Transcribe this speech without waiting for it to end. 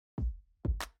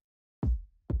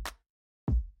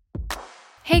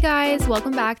Hey guys,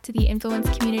 welcome back to the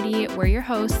Influence Community. We're your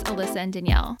hosts, Alyssa and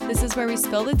Danielle. This is where we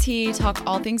spill the tea, talk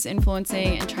all things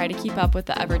influencing, and try to keep up with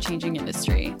the ever-changing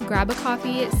industry. Grab a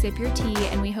coffee, sip your tea,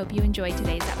 and we hope you enjoy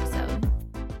today's episode.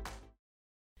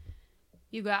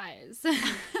 You guys,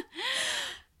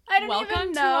 I don't Welcome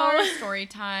even know. to our story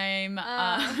time.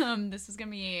 This is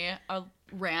gonna be a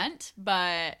rant,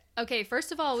 but Okay,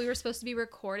 first of all, we were supposed to be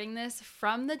recording this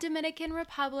from the Dominican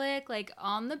Republic, like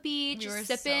on the beach,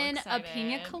 sipping a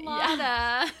pina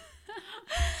colada.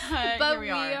 Yeah. But we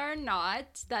are not.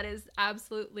 That is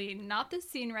absolutely not the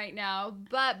scene right now.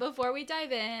 But before we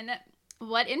dive in,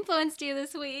 what influenced you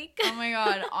this week? Oh my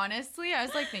god, honestly, I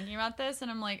was like thinking about this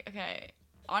and I'm like, okay,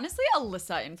 honestly,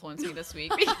 Alyssa influenced me this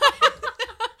week because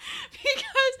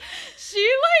she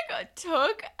like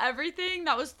took everything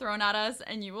that was thrown at us,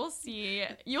 and you'll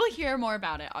hear more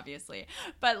about it obviously,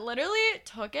 but literally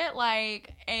took it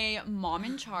like a mom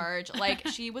in charge. Like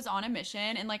she was on a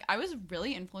mission, and like I was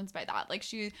really influenced by that. Like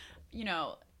she,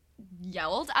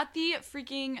 yelled at the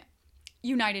freaking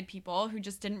United people who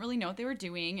just didn't really know what they were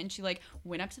doing, and she like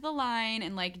went up to the line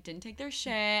and like didn't take their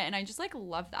shit, and I just like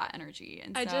love that energy.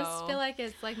 And I just feel like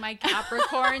it's like my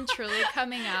Capricorn truly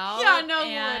coming out. Yeah, no,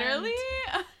 literally.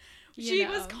 She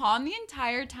was know. calm the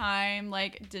entire time,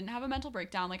 like didn't have a mental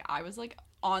breakdown. Like I was like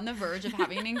on the verge of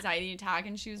having an anxiety attack,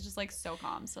 and she was just like so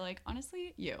calm. So like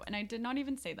honestly, and I did not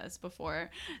even say this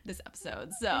before this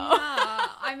episode. So yeah,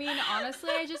 I mean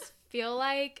honestly, I just feel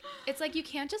like it's like you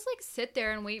can't just like sit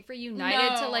there and wait for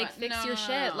United to like fix your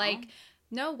shit. Like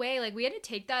no way. Like we had to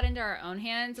take that into our own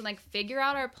hands and like figure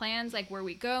out our plans. Like were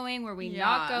we going? Were we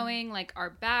not going? Like our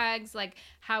bags. Like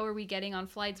how are we getting on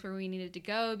flights where we needed to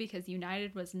go? Because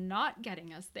United was not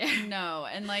getting us there. No,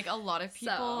 and like a lot of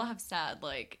people have said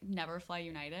like never fly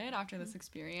United after this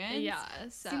experience. Yeah,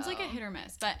 seems like a hit or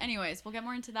miss. But anyways, we'll get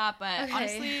more into that. But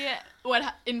honestly, what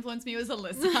influenced me was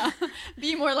Alyssa.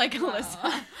 Be more like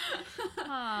Alyssa. Oh,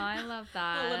 I love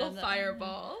that. A little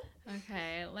fireball.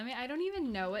 Okay, I don't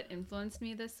even know what influenced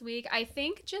me this week. I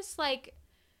think just like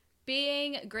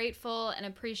being grateful and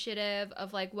appreciative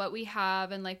of like what we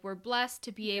have, and like we're blessed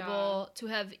to be able to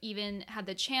have even had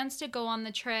the chance to go on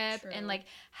the trip. True. And like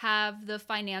have the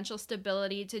financial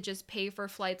stability to just pay for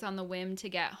flights on the whim to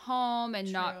get home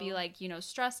and not be like,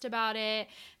 stressed about it.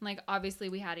 And like obviously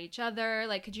we had each other.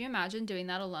 Like could you imagine doing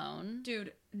that alone?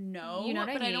 Dude, no. You know what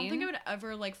I mean? I don't think I would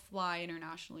ever like fly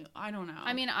internationally. I don't know.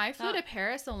 I mean, I flew to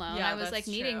Paris alone. I was like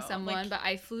meeting someone, but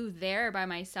I flew there by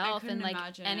myself, and like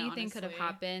anything could have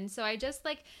happened. So I just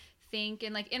like think,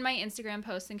 and like in my Instagram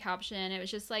post and caption, it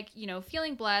was just like,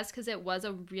 feeling blessed because it was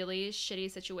a really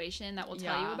shitty situation that we'll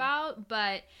tell you about.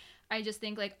 But I just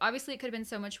think like obviously it could have been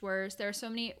so much worse. There are so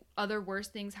many other worse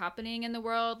things happening in the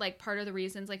world. Like part of the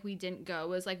reasons like we didn't go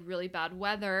was like really bad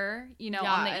weather,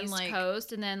 on the East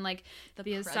Coast, and then like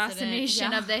the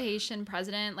assassination of the Haitian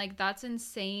president. Like that's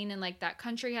insane, and like that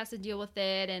country has to deal with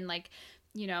it, and like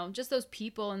just those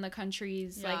people in the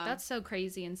countries, like that's so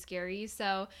crazy and scary.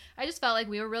 So I just felt like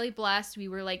we were really blessed. We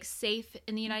were like safe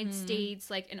in the United States,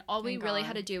 like, and all we really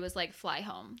had to do was like fly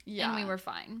home, and we were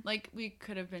fine. Like we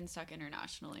could have been stuck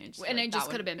internationally, and it just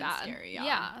could have been bad. Scary,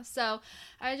 So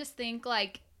I just think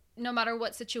like no matter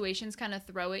what situations kind of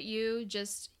throw at you,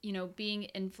 just being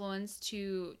influenced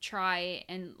to try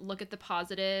and look at the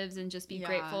positives and just be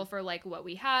grateful for like what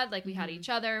we had. Like we had each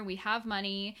other, we have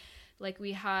money. Like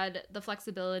we had the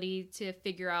flexibility to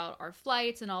figure out our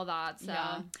flights and all that. So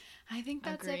I think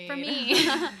that's it for me.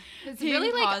 It's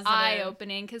really like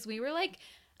eye-opening because we were like,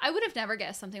 I would have never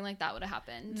guessed something like that would have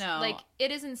happened. No. Like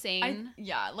it is insane.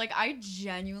 I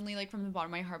genuinely like from the bottom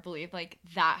of my heart believe like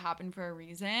that happened for a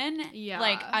reason. Yeah.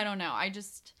 Like I don't know. I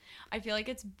feel like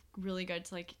it's really good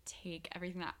to like take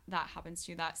everything that happens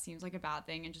to you that seems like a bad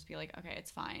thing and just be like, okay, it's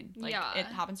fine. Like it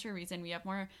happens for a reason. We have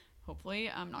more, hopefully,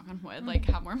 knock on wood, like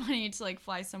have more money to like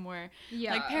fly somewhere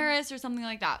like Paris or something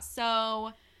like that.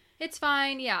 So it's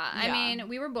fine. I mean,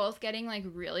 we were both getting like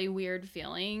really weird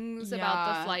feelings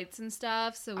about the flights and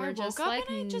stuff. So we're just like,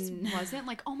 and I just wasn't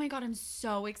like, oh my god, I'm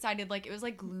so excited. Like it was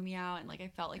like gloomy out, and like I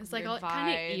felt like it was like vibes.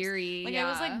 Kind of eerie. Like I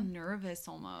was like nervous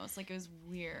almost. Like it was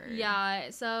weird.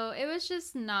 Yeah. So it was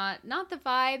just not the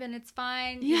vibe, and it's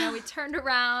fine. We turned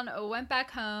around, went back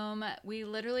home. We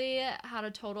literally had a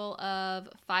total of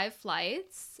 5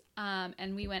 flights,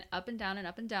 and we went up and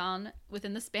down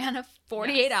within the span of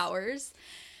 48 hours.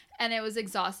 And it was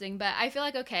exhausting, but I feel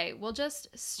like, okay, we'll just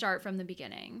start from the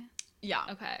beginning. Yeah.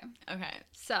 Okay.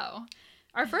 So,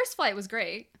 our first flight was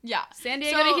great. Yeah. San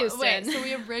Diego to Houston. So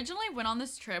we originally went on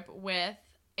this trip with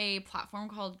a platform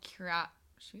called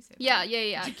should we say that?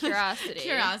 Yeah. Curiosity.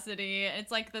 Curiosity.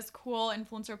 It's like this cool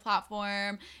influencer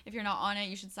platform. If you're not on it,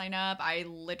 you should sign up. I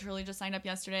literally just signed up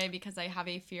yesterday because I have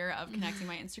a fear of connecting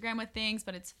my Instagram with things,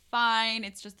 but it's fine.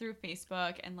 It's just through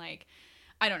Facebook and like,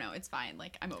 I don't know. It's fine.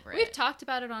 Like, I'm over it. We've talked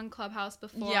about it on Clubhouse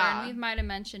before, and we might have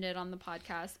mentioned it on the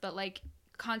podcast, but like,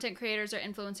 content creators or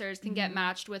influencers can get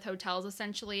matched with hotels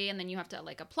essentially, and then you have to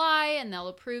like apply and they'll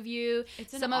approve you.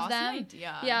 It's an awesome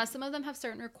idea. Yeah, some of them have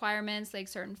certain requirements, like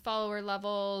certain follower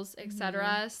levels,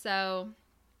 etc. So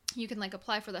you can like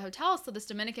apply for the hotel. So this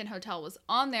Dominican hotel was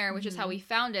on there, which is how we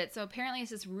found it. So apparently it's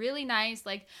this really nice,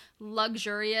 like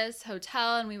luxurious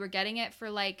hotel, and we were getting it for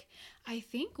like, I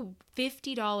think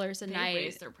 $50 a night.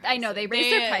 Raised their prices. I know they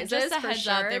raised their prices just a for heads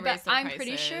sure, up, they but raised their I'm prices.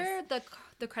 pretty sure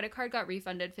the credit card got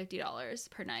refunded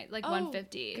 $50 per night, like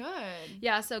 $150. Good.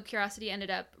 Yeah, so Curiosity ended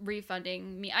up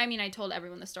refunding me. I mean, I told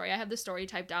everyone the story. I have the story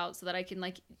typed out so that I can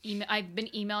like email. I've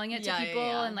been emailing it to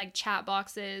people and like chat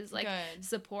boxes, like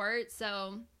support.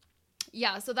 So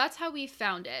yeah, so that's how we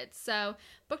found it. So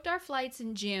booked our flights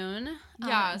in June.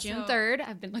 June 3rd.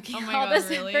 I've been looking all this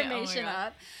information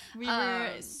up. We were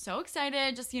so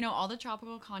excited. Just, all the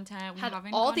tropical content. We had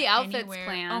haven't all the outfits anywhere.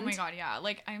 planned. Oh my god, yeah.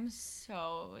 Like, I'm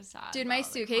so sad. Dude, my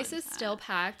suitcase is still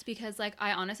packed because like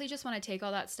I honestly just want to take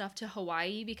all that stuff to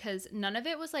Hawaii because none of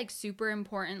it was like super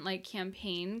important like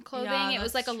campaign clothing. Yeah, it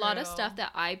was like a lot of stuff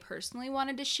that I personally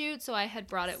wanted to shoot, so I had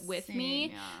brought it with me.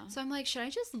 Yeah. So I'm like, should I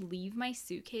just leave my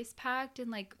suitcase packed and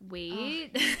like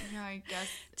wait? Yeah, I guess.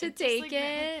 to take it.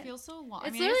 It feels so long.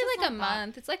 It's literally like a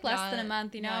month. It's like less than a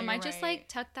month, I might just like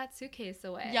tuck that suitcase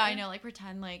away. Yeah, I know, like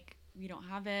pretend like we don't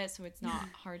have it so it's not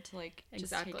hard to like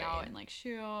just take out and like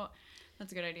shoot.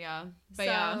 That's a good idea. But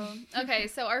okay,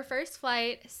 so our first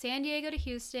flight, San Diego to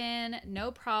Houston,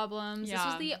 no problems. This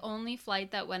was the only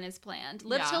flight that went as planned.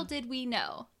 Little did we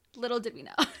know. Little did we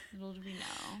know.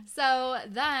 So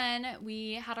then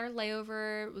we had our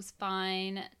layover. It was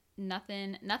fine.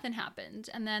 Nothing happened.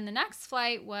 And then the next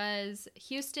flight was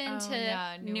Houston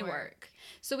to Newark.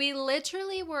 So we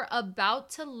literally were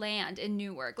about to land in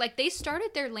Newark. Like they started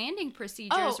their landing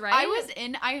procedures, right?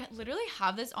 I literally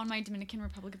have this on my Dominican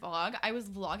Republic vlog. I was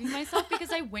vlogging myself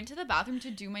because I went to the bathroom to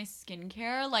do my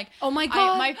skincare. Like, oh my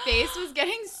god, my face was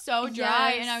getting so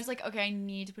dry, and I was like, okay, I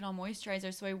need to put on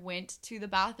moisturizer. So I went to the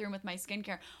bathroom with my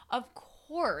skincare. Of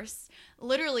course,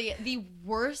 literally the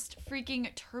worst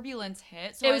freaking turbulence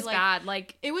hit. So it was bad.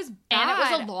 Like it was bad, and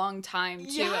it was a long time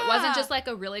too. It wasn't just like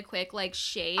a really quick like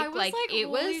shake. Like it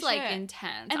was like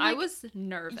intense. And I was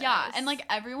nervous. Yeah, and like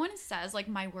everyone says, like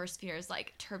my worst fear is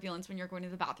like turbulence when you're going to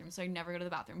the bathroom. So I never go to the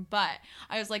bathroom. But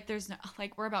I was like, there's no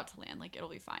like we're about to land. Like it'll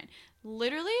be fine.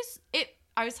 Literally,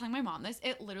 I was telling my mom this.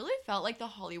 It literally felt like the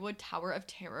Hollywood Tower of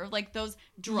Terror, like those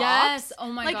drops. Yes. Oh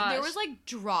my gosh. Like there was like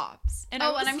drops, and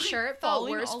and I'm sure it felt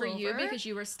worse for you because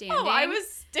you were standing. Oh, I was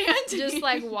standing, just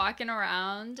like walking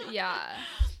around. Yeah.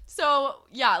 So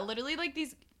yeah, literally like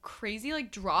these crazy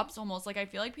like drops almost. Like I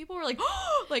feel like people were like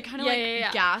like kind of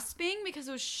gasping because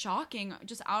it was shocking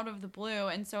just out of the blue,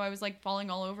 and so I was like falling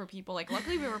all over people. Like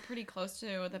luckily we were pretty close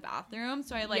to the bathroom,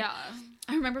 so I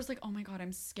remember I was like, oh my god,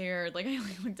 I'm scared. Like I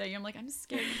looked at you, I'm like, I'm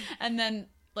scared. And then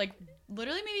like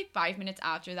literally maybe 5 minutes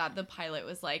after that, the pilot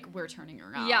was like, we're turning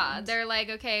around. Yeah, they're like,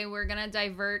 okay, we're gonna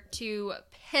divert to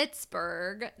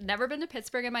Pittsburgh. Never been to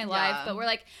Pittsburgh in my life, but we're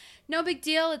like, no big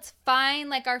deal, it's fine.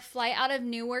 Like our flight out of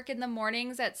Newark in the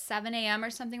mornings at 7 a.m. or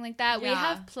something like that. We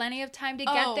have plenty of time to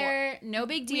get there. No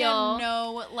big deal.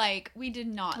 We did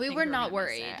not. We were not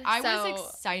worried. I was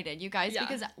excited, you guys,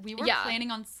 because we were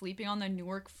planning on sleeping on the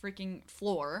Newark freaking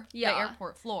floor, the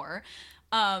airport floor,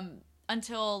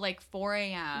 until like 4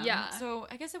 a.m. Yeah. So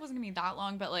I guess it wasn't gonna be that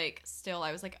long, but like still,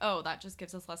 I was like, oh, that just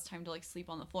gives us less time to like sleep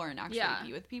on the floor and actually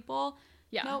be with people.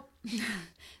 Yeah. Nope.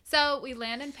 So we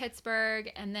land in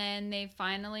Pittsburgh, and then they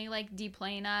finally like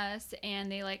deplane us,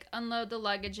 and they like unload the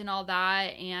luggage and all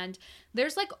that, and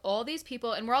there's like all these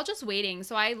people, and we're all just waiting.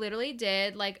 So I literally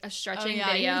did like a stretching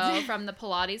video from the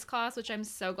Pilates class, which I'm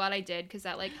so glad I did because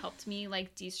that like helped me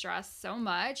like de-stress so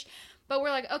much. But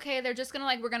we're like, okay, they're just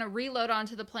gonna we're gonna reload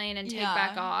onto the plane and take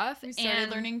back off. We started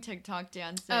learning TikTok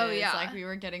dances. Oh yeah, like we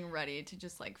were getting ready to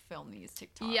just like film these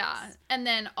TikToks. Yeah, and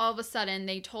then all of a sudden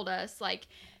they told us like,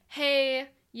 hey,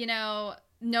 no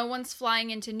one's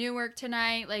flying into Newark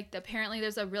tonight. Like apparently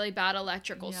there's a really bad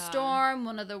electrical storm,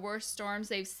 one of the worst storms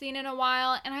they've seen in a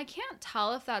while, and I can't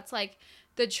tell if that's like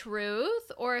the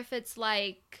truth or if it's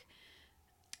like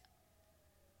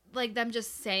them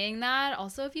just saying that.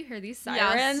 Also, if you hear these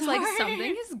sirens, like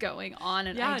something is going on,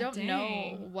 and I don't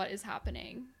know what is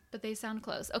happening, but they sound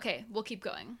close. Okay, we'll keep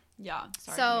going. Yeah,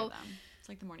 sorry. So It's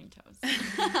like the morning toast.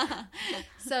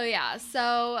 So yeah,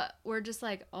 so we're just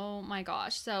like, oh my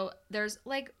gosh. So there's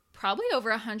like probably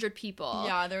over 100 people.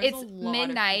 Yeah, there's a lot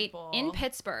midnight of people. In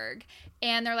Pittsburgh,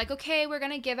 and they're like, okay, we're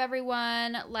gonna give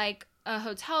everyone like a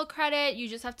hotel credit. You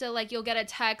just have to like, you'll get a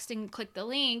text and click the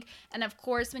link, and of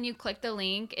course when you click the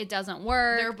link it doesn't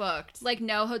work. They're booked. Like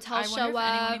no hotels show up. I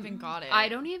wonder if anyone even got it. I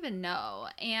don't even know.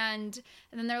 And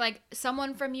then they're like,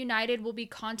 someone from United will be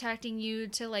contacting you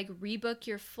to like rebook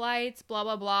your flights, blah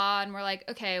blah blah. And we're like,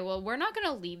 okay, well we're not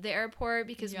gonna leave the airport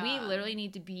because we literally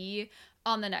need to be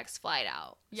on the next flight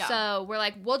out. Yeah. So we're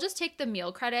like, we'll just take the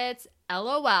meal credits,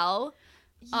 LOL.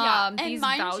 Yeah, and these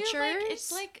mind vouchers. You, like,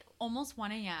 it's like almost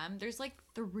 1 a.m. There's like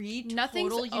 3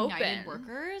 Nothing's total United open.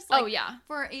 workers. Like, oh yeah,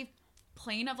 for a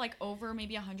plane of like over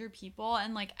maybe 100 people,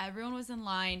 and like everyone was in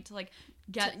line to like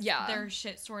get their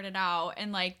shit sorted out,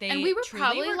 and like and we were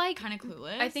probably were like kind of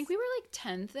clueless. I think we were like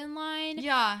 10th in line.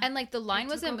 Yeah, and like the line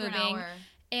wasn't moving.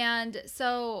 And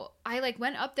so I like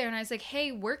went up there and I was like,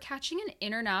 hey, we're catching an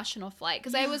international flight.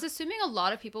 Because I was assuming a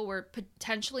lot of people were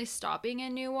potentially stopping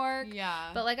in Newark. Yeah.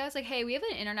 But like I was like, hey, we have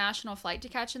an international flight to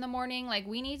catch in the morning. Like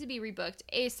we need to be rebooked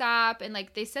ASAP. And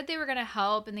like they said they were going to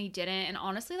help and they didn't. And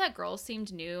honestly, that girl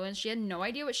seemed new and she had no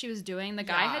idea what she was doing. The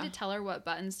guy had to tell her what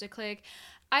buttons to click.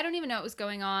 I don't even know what was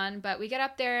going on. But we get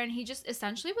up there and he just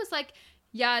essentially was like,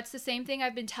 yeah, it's the same thing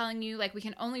I've been telling you. Like we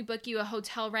can only book you a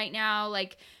hotel right now.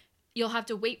 Like you'll have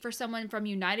to wait for someone from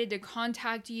United to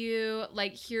contact you.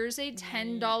 Like, here's a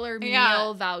 $10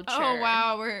 meal voucher. Oh,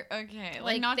 wow. We're okay.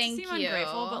 Like not to seem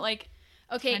ungrateful, but like,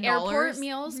 okay, $10? Airport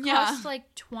meals cost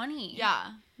like $20.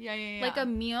 Yeah. Like a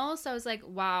meal. So I was like,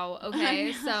 wow.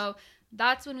 Okay. So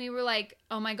that's when we were like,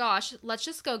 oh my gosh, let's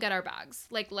just go get our bags.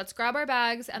 Like, let's grab our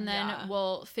bags and then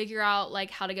we'll figure out like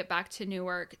how to get back to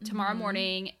Newark tomorrow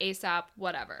morning, ASAP,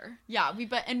 whatever. Yeah, we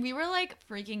were like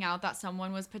freaking out that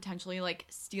someone was potentially like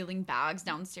stealing bags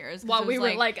downstairs. While we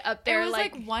were like up there. It was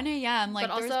like 1 a.m. Like,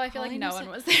 but also I feel like no one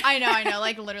was there. I know.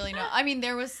 Like literally no. I mean,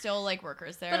 there was still like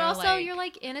workers there. But also you're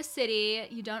like in a city,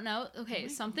 you don't know. Okay,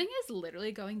 something is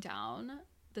literally going down.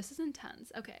 This is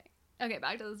intense. Okay,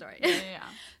 back to the story. Yeah.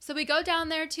 So we go down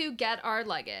there to get our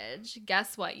luggage.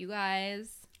 Guess what, you guys?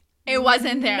 It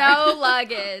wasn't there. No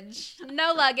luggage.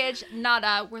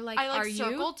 Nada. We're like, are you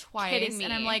circled twice, kidding me?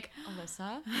 And I'm like,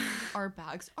 Alyssa, our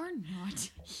bags are not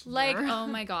here. Like, oh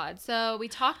my God. So we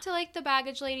talked to like the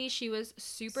baggage lady. She was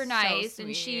super nice.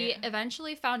 And she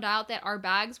eventually found out that our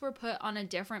bags were put on a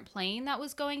different plane that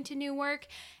was going to Newark.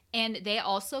 And they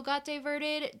also got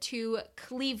diverted to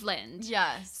Cleveland.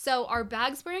 Yes. So our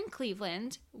bags were in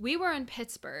Cleveland. We were in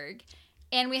Pittsburgh.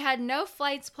 And we had no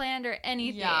flights planned or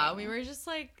anything. Yeah, we were just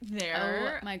like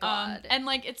there. Oh my God. And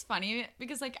like it's funny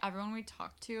because like everyone we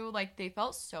talked to, like they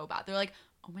felt so bad. They're like,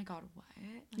 oh my God, what?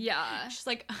 Like, yeah. She's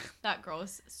like, that girl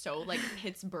is so like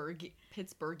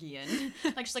Pittsburghian.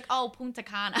 Like she's like, oh, Punta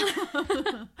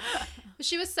Cana.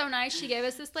 She was so nice. She gave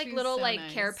us this like little so like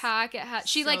nice. Care pack. It had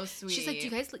she's so like sweet. She's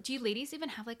like, do you ladies even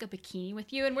have like a bikini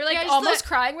with you? And we're like almost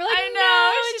crying. We're like, I know.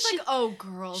 No. She's like, oh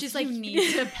girls, she's like, you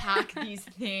need to pack these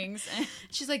things.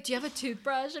 She's like, do you have a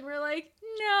toothbrush? And we're like,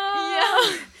 no.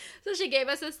 Yeah. So she gave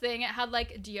us this thing. It had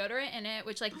like deodorant in it,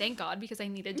 which like thank God because I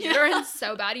needed deodorant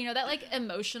so bad. You know that like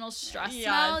emotional stress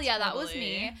smell? Yeah, that was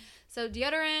me. So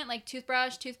deodorant, like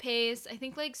toothbrush, toothpaste, I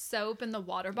think like soap and the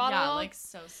water bottle. Yeah, like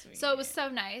so sweet. So it was so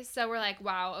nice. So we're like,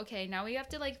 wow, okay, now we have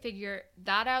to like figure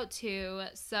that out too.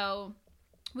 So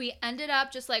we ended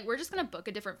up just like, we're just going to book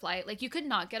a different flight. Like you could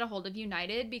not get a hold of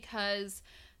United because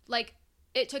like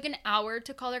it took an hour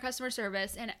to call their customer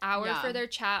service, an hour for their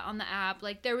chat on the app.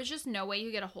 Like there was just no way you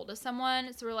get a hold of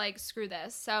someone. So we're like, screw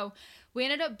this. So we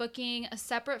ended up booking a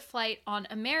separate flight on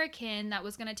American that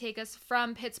was going to take us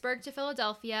from Pittsburgh to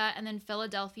Philadelphia and then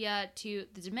Philadelphia to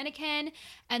the Dominican.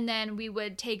 And then we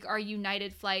would take our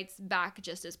United flights back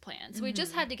just as planned. So we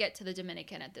just had to get to the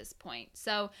Dominican at this point.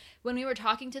 So when we were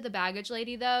talking to the baggage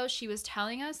lady, though, she was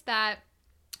telling us that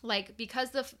like because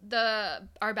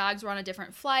our bags were on a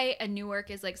different flight and Newark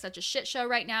is like such a shit show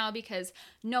right now because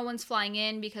no one's flying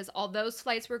in because all those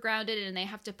flights were grounded and they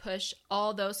have to push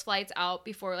all those flights out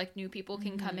before like new people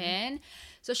can come in.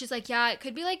 So she's like, yeah, it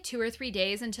could be like 2 or 3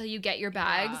 days until you get your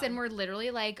bags. And we're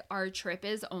literally like, our trip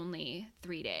is only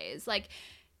 3 days. Like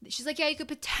she's like, yeah, you could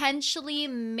potentially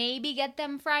maybe get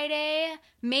them Friday,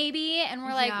 maybe. And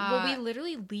we're like, well, we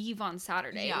literally leave on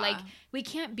Saturday. Yeah. Like, we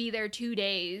can't be there 2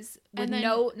 days with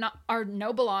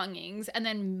no belongings and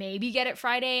then maybe get it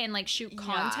Friday and like shoot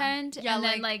content. Yeah, and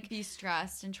then like be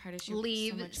stressed and try to shoot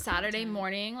leave so much Saturday content.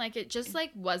 Morning. Like it just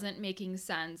like wasn't making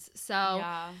sense. So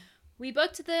we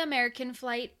booked the American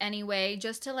flight anyway,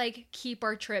 just to like keep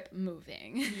our trip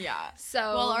moving. Yeah.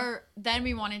 Then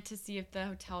we wanted to see if the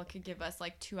hotel could give us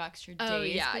like 2 extra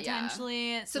days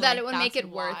potentially. Yeah. So that it would make it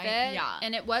worth it. Yeah.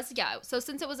 And it was, So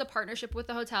since it was a partnership with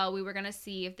the hotel, we were going to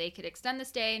see if they could extend the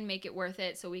stay and make it worth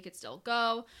it so we could still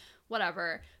go.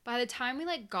 Whatever. By the time we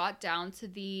like got down to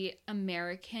the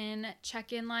American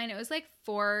check-in line, it was like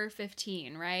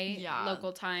 4:15, right? Yeah.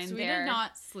 Local time. So we did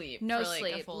not sleep. No for, like,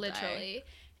 sleep, a full literally. Day.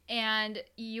 And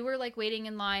you were like waiting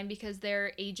in line because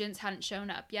their agents hadn't shown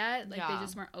up yet. Like they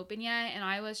just weren't open yet. And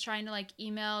I was trying to like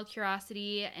email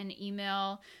Curiosity and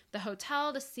email the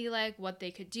hotel to see like what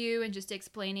they could do and just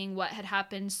explaining what had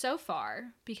happened so far.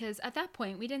 Because at that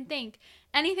point we didn't think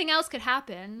anything else could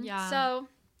happen. Yeah.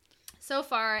 So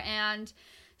far. And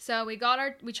so we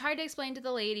tried to explain to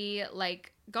the lady,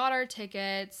 like got our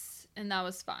tickets, and that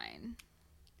was fine.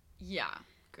 Yeah.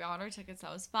 Got our tickets,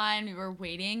 that was fine. We were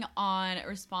waiting on a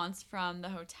response from the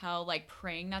hotel, like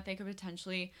praying that they could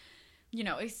potentially,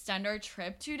 extend our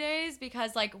trip 2 days,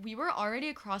 because like we were already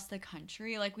across the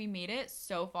country. Like we made it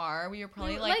so far. We were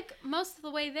probably like most of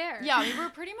the way there. Yeah, we were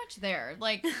pretty much there.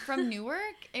 Like from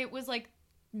Newark, it was like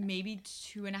maybe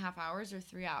 2.5 hours or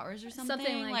 3 hours or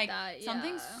something like that. Yeah.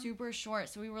 Something super short.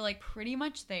 So we were like pretty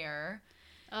much there.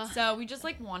 So we just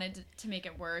like wanted to make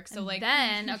it work. So like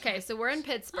then so we're in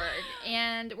Pittsburgh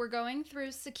and we're going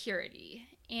through security,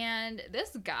 and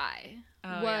this guy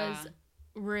was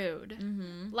rude.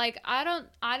 Mm-hmm. Like I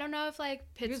don't know if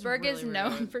like Pittsburgh is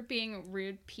known for being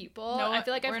rude people. No, I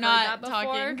feel like I've heard that before.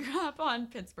 We're not talking crap on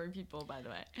Pittsburgh people, by the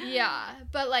way. Yeah,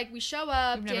 but like we show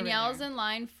up, Danielle's in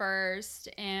line first,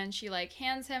 and she like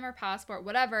hands him her passport,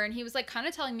 whatever, and he was like kind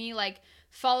of telling me like,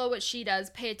 follow what she does,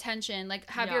 pay attention, like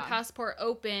have your passport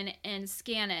open and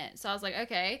scan it. So I was like,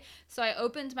 okay. So I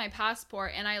opened my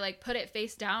passport and I like put it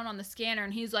face down on the scanner,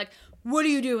 and he's like, what are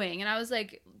you doing? And I was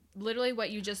like, literally what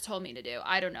you just told me to do.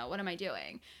 I don't know. What am I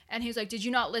doing? And he was like, did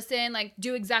you not listen? Like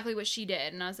do exactly what she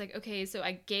did. And I was like, okay. So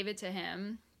I gave it to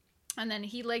him, and then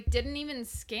he like didn't even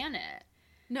scan it.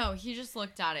 No, he just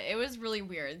looked at it. It was really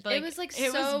weird. Like, it was like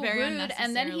it so was very rude,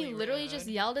 and then he literally just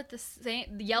yelled the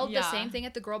same thing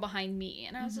at the girl behind me,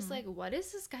 and I was just like, "What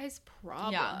is this guy's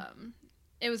problem?"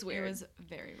 Yeah. It was weird. It was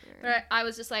very weird. But I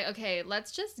was just like, "Okay,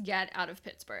 let's just get out of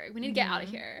Pittsburgh. We need to get out of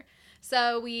here."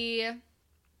 So we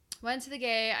went to the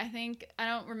gate. I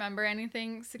don't remember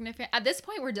anything significant. At this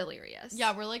point, we're delirious.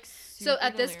 Yeah, we're like super So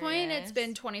at this point, it's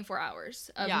been 24 hours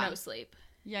of no sleep.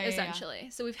 Yeah, essentially.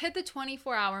 So we've hit the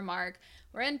 24-hour mark.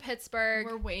 We're in Pittsburgh.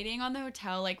 We're waiting on the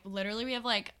hotel. Like literally, we have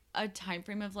like a time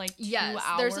frame of like 2 hours.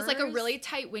 There's just like a really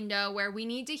tight window where we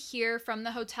need to hear from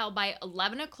the hotel by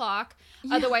 11 o'clock.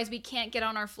 Yeah. Otherwise, we can't get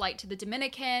on our flight to the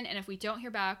Dominican. And if we don't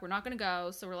hear back, we're not going to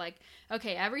go. So we're like,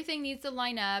 okay, everything needs to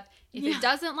line up. If it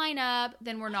doesn't line up,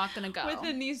 then we're not going to go.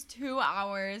 Within these 2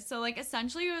 hours. So like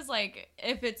essentially it was like,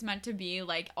 if it's meant to be,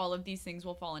 like all of these things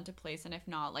will fall into place. And if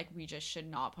not, like we just should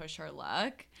not push our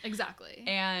luck. Exactly.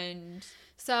 And...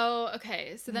 So,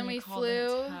 okay, so then we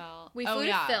flew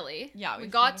to Philly. Yeah, we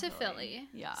got to Philly.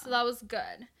 Yeah. So that was good.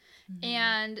 Mm-hmm.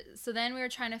 And so then we were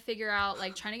trying to figure out,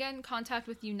 like, trying to get in contact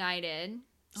with United.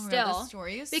 The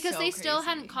story is because so they crazy. Still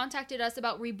hadn't contacted us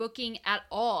about rebooking at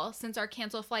all since our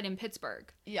canceled flight in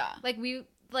Pittsburgh. Yeah.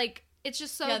 It's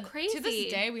just so crazy. To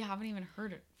this day, we haven't even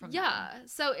heard it from them. Yeah.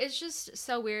 So it's just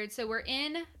so weird. So we're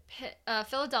in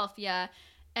Philadelphia.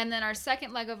 And then our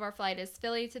second leg of our flight is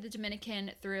Philly to the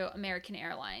Dominican through American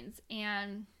Airlines.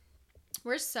 And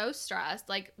we're so stressed,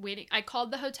 like waiting. I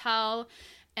called the hotel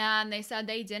and they said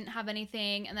they didn't have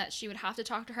anything and that she would have to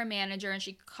talk to her manager and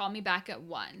she could call me back at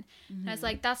 1. Mm-hmm. And I was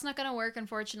like, that's not going to work,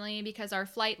 unfortunately, because our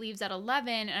flight leaves at 11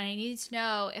 and I need to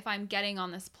know if I'm getting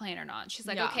on this plane or not. She's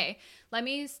like, okay, let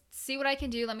me see what I can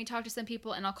do. Let me talk to some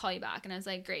people and I'll call you back. And I was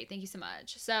like, great, thank you so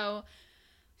much. So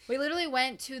we literally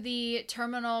went to the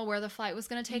terminal where the flight was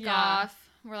going to take off.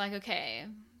 We're like, okay,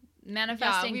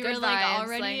 manifesting good vibes. Like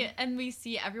already, and we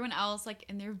see everyone else like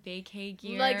in their vacay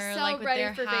gear, like so with ready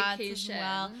their for hats vacation. As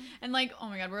well. And like, oh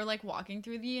my God, we're like walking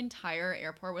through the entire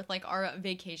airport with like our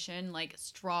vacation, like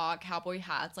straw cowboy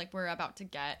hats. Like we're about to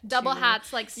get double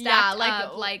hats, like stacked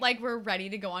up, like we're ready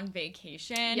to go on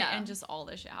vacation. And just all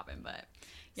this shit happened, but.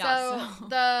 So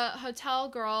the hotel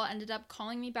girl ended up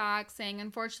calling me back saying,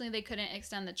 unfortunately, they couldn't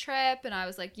extend the trip. And I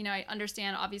was like, I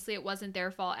understand. Obviously, it wasn't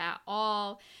their fault at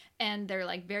all. And they're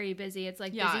like very busy. It's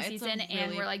like busy season, really,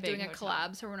 and we're like doing a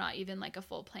collab, so we're not even like a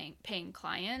full paying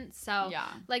client. So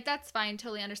like that's fine,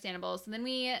 totally understandable. So then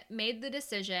we made the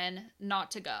decision not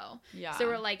to go. Yeah. So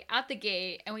we're like at the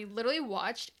gate, and we literally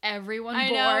watched everyone board. I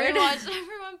know, we watched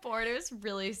everyone board. It was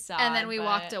really sad. And then we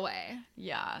walked away.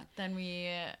 Yeah. Then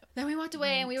we walked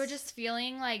away, and we were just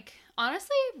feeling like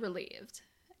honestly relieved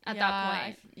at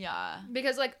that point.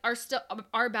 Because like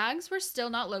our bags were still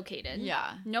not located.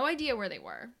 Yeah. No idea where they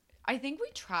were. I think we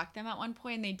tracked them at one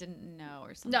point and they didn't know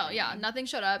or something. No, yeah, nothing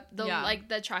showed up.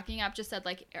 The tracking app just said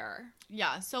like error.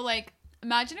 Yeah, so like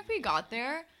imagine if we got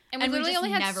there and we literally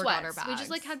only had sweats. We just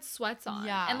like had sweats on.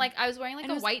 Yeah. And like I was wearing like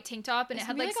a white tank top and it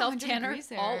had like self tanner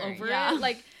all over it.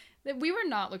 Like we were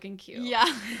not looking cute. Yeah.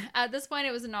 At this point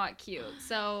it was not cute.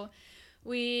 So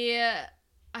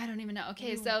I don't even know.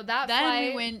 Okay, so then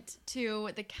we went to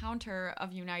the counter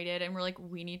of United and we're like,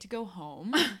 we need to go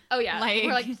home. Oh yeah, like,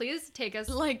 we're like, please take us.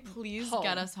 Like, please home.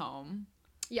 Get us home.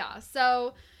 Yeah.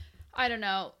 So I don't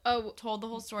know. Oh, told the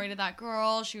whole story to that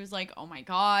girl. She was like, "Oh my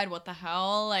god, what the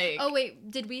hell?" Like, oh wait,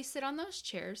 did we sit on those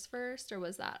chairs first, or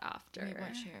was that after? Wait,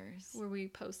 what chairs? Where we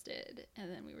posted,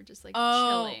 and then we were just like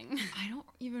chilling. I don't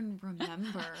even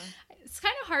remember. It's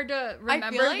kind of hard to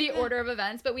remember like the order of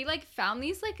events, but we like found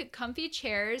these like comfy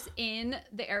chairs in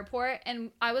the airport,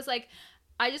 and I was like,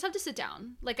 I just have to sit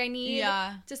down. Like I need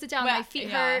to sit down. My feet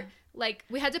hurt. Like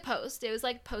we had to post. It was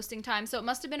like posting time, so it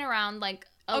must have been around like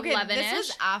 11-ish. Okay, this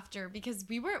was after because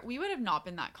we would have not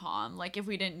been that calm like if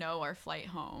we didn't know our flight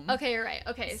home. Okay, you're right.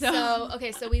 Okay,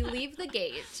 so we leave the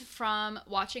gate from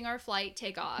watching our flight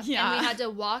take off, and we had to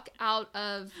walk out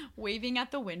of waving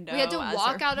at the window. We had to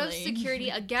walk out of security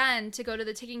again to go to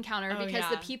the ticketing counter because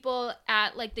the people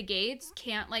at like the gates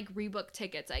can't like rebook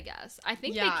tickets. I guess I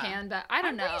think they can, but I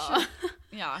don't know. Sure.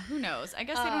 Yeah, who knows? I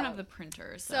guess they don't have the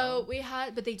printer. So we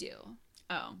had, but they do.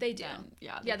 Oh, they do.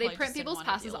 Yeah, they print people's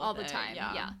passes all the time.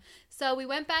 Yeah. So we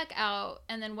went back out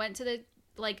and then went to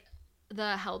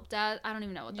the help desk. I don't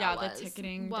even know what that was. Yeah, the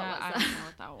ticketing desk. I don't know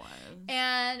what that was.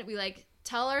 And we like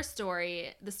tell our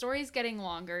story. The story's getting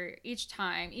longer each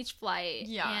time, each flight.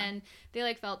 Yeah. And they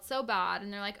like felt so bad.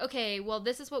 And they're like, okay, well,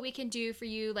 this is what we can do for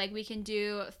you. Like we can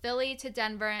do Philly to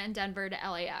Denver and Denver to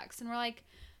LAX. And we're like,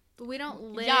 but we don't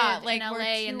live in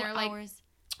LA. And they're like,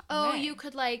 oh, you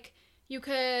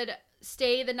could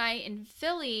stay the night in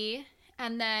Philly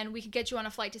and then we could get you on a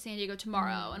flight to San Diego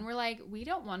tomorrow. And we're like, we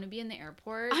don't want to be in the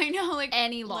airport. I know, like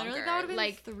any longer. Literally that would have been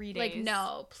like 3 days. Like,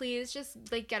 no, please just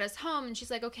like get us home. And she's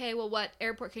like, okay, well, what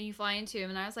airport can you fly into?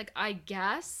 And I was like, I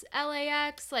guess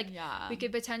LAX. Like, we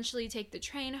could potentially take the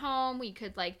train home. We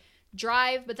could like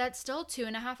drive, but that's still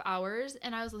 2.5 hours.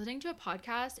 And I was listening to a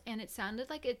podcast and it sounded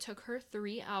like it took her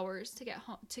 3 hours to get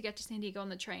home, to get to San Diego on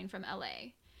the train from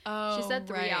LA. Oh, she said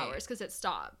 3 hours because it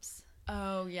stops.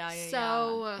 Oh, yeah.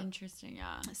 Interesting,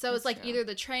 So it's like either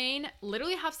the train,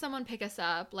 literally have someone pick us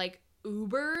up, like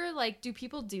Uber, like do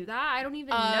people do that? I don't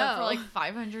even know. For like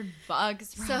 $500 probably.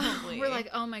 So we're like,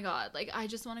 oh my god, like I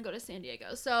just want to go to San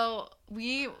Diego. So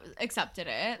we accepted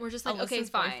it. We're just like, Alyssa's okay,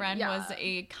 fine. boyfriend was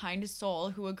a kind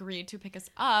soul who agreed to pick us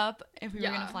up if we were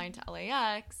going to fly into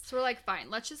LAX. So we're like, fine,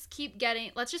 let's just keep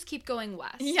going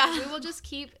west. Yeah. We will just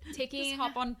keep taking just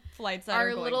hop on flights that our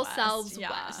are going little west. Selves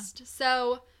west.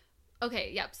 So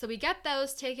okay, yep. So we get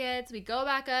those tickets, we go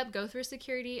back up, go through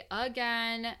security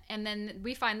again, and then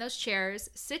we find those chairs,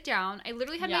 sit down. I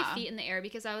literally had my feet in the air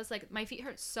because I was like, my feet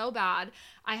hurt so bad.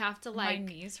 I have to like... My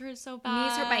knees hurt so bad.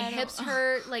 Knees hurt, my hips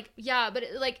hurt. Like, yeah, but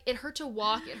it hurt to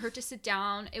walk. It hurt to sit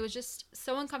down. It was just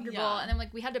so uncomfortable. Yeah. And then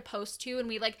like we had to post too, and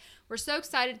we like were so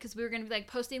excited because we were going to be like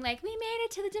posting like, we made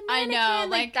it to the Dominican. I know.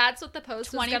 Like that's what the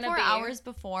post was going to be. 24 hours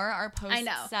before our post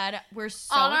said, we're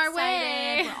so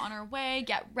excited. We're on our way.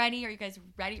 Get ready. Are you guys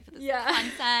ready for this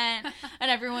content?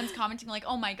 And everyone's commenting like,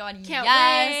 oh my god, Can't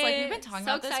wait. Like we've been talking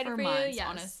about this for months,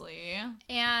 honestly.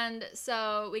 And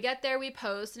so we get there, we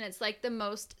post, and it's like the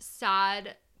most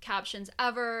sad captions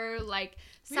ever. Like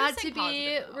sad to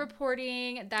be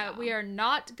reporting that we are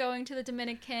not going to the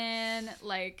Dominican.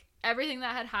 Like everything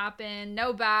that had happened,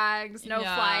 no bags, no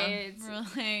flights,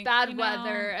 like, bad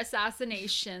weather,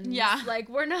 assassinations. Yeah, like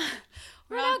we're not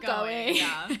going.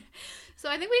 Yeah. So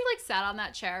I think we like sat on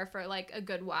that chair for like a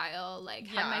good while, like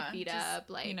had my feet up,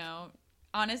 like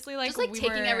honestly, like just like we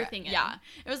taking everything in. Yeah,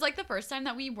 it was like the first time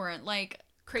that we weren't like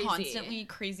constantly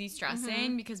crazy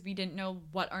stressing because we didn't know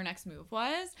what our next move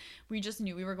was. We just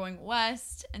knew we were going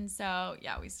west, and so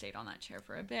we stayed on that chair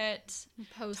for a bit,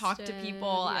 talked to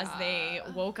people as they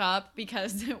woke up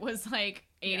because it was like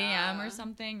 8 a.m. or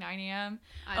something, 9 a.m.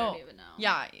 I don't even know.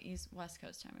 Yeah, West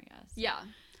Coast time, I guess. Yeah.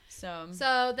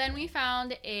 So then we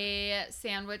found a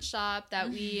sandwich shop that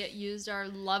we used our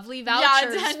lovely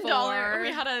vouchers for.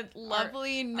 We had a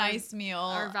lovely, nice meal.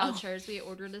 Our vouchers. We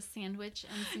ordered a sandwich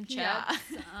and some chips.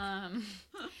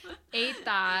 Ate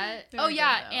that.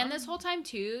 And this whole time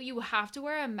too, you have to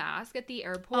wear a mask at the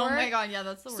airport. Oh my god, yeah,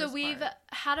 that's the worst So we've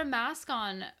had a mask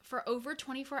on for over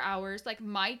 24 hours. Like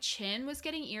my chin was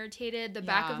getting irritated. The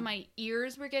back of my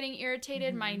ears were getting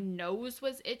irritated. My nose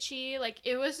was itchy. Like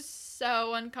it was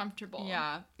so uncomfortable.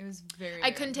 Yeah, it was very.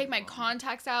 I couldn't take my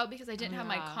contacts out because I didn't have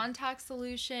my contact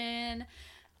solution.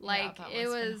 Like it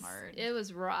was rough. It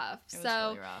was really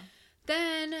rough.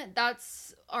 Then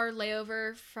that's our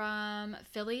layover from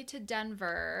Philly to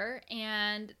Denver,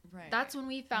 and that's when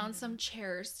we found some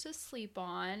chairs to sleep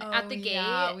on at the gate,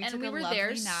 and we were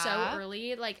there so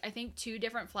early. Like I think 2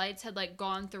 different flights had like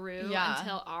gone through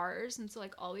until ours, and so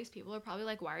like all these people are probably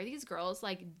like, why are these girls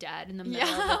like dead in the middle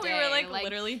of the day? We were like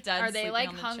literally dead. Are they like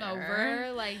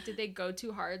hungover? Like did they go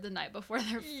too hard the night before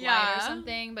their flight or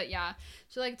something? But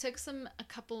so like took a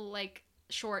couple like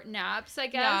short naps, I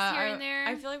guess, here and there.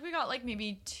 I feel like we got like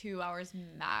maybe 2 hours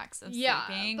max of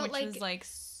sleeping, which is like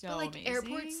so amazing.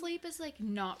 Airport sleep is like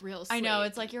not real sleep. I know,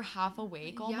 it's like you're half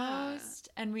awake almost.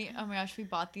 And we, oh my gosh, we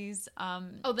bought these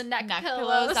the neck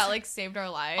pillows that like saved our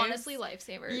lives. Honestly,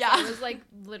 lifesavers. Yeah, it was like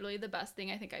literally the best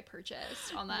thing I think I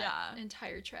purchased on that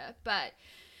entire trip. But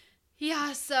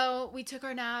yeah, so we took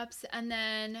our naps and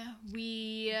then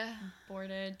we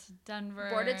boarded to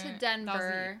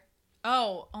Denver.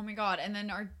 Oh my god. And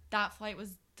then that flight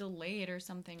was delayed or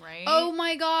something, right? Oh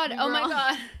my god.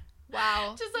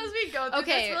 Wow. Just as we go through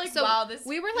this, we're like, wow,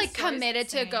 we were like committed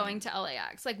to going to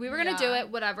LAX. Like we were going to do it,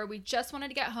 whatever. We just wanted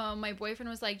to get home. My boyfriend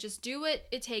was like, just do what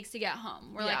it takes to get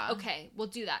home. We're like, okay, we'll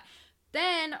do that.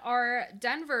 Then our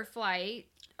Denver flight,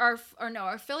 our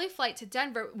Philly flight to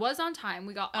Denver was on time.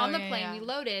 We got on the plane, we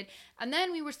loaded, and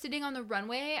then we were sitting on the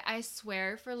runway, I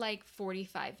swear, for like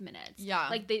 45 minutes. Yeah.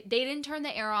 Like they didn't turn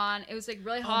the air on. It was like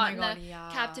really hot. The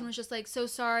captain was just like, so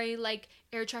sorry, like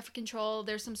air traffic control,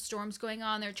 there's some storms going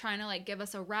on. They're trying to like give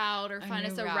us a route or find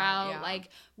us a route. Yeah. Like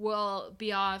we'll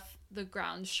be off the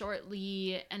ground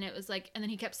shortly. And it was like, and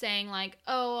then he kept saying like,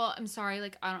 oh, I'm sorry,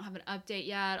 like I don't have an update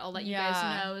yet. I'll let you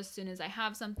guys know as soon as I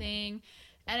have something.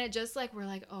 And it just like, we're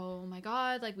like, oh my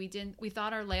god, like we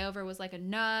thought our layover was like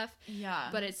enough. Yeah.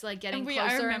 But it's like getting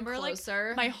closer and closer.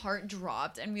 Like, my heart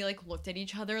dropped and we like looked at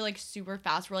each other like super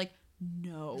fast. We're like,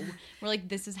 no. We're like,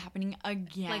 this is happening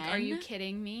again. Like, are you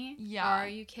kidding me? Yeah. Are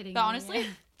you kidding me? But honestly,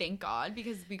 thank God,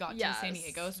 because we got to San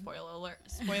Diego.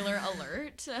 Spoiler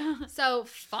alert. So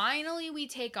finally we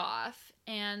take off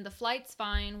and the flight's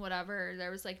fine, whatever. There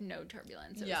was like no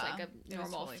turbulence. It was like a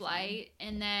normal flight. Fine.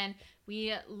 And then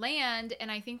we land,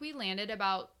 and I think we landed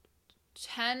about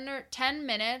 10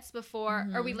 minutes before,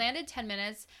 or we landed 10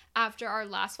 minutes after our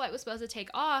last flight was supposed to take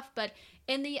off. But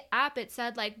in the app, it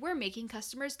said like, we're making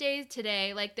customers' days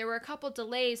today. Like there were a couple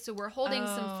delays, so we're holding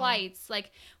some flights.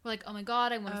 Like we're like, oh my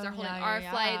god, I wonder if they're holding our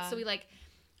flights. So we like,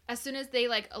 as soon as they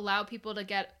like allow people to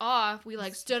get off, we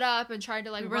like stood up and tried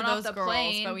to like run off the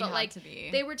plane. But like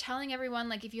they were telling everyone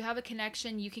like, if you have a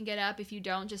connection, you can get up. If you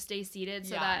don't, just stay seated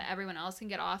so that everyone else can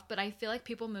get off. But I feel like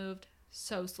people moved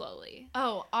so slowly.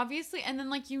 Oh, obviously. And then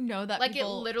like, you know, that like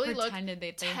people it literally pretended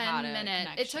that they had a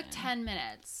connection. It took 10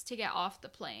 minutes to get off the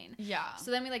plane. Yeah.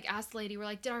 So then we like asked the lady, we're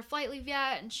like, did our flight leave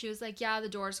yet? And she was like, yeah, the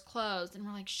door's closed. And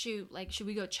we're like, shoot, like, should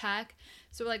we go check?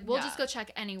 So we're like, we'll just go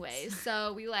check anyways.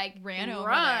 So we like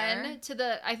run to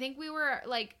the, I think we were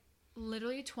like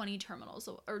literally 20 terminals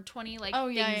or 20 like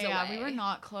things away. We were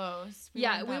not close. We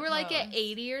were like at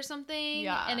 80 or something.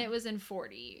 Yeah. And it was in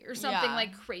 40 or something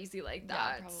like crazy like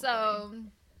that. Yeah, so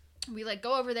we like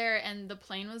go over there and the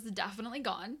plane was definitely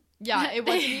gone. Yeah, it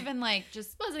wasn't even like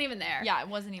wasn't even there. Yeah, it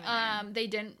wasn't even there. They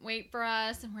didn't wait for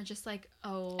us, and we're just like,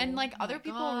 oh. And like other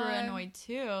people were annoyed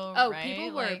too. Oh, right?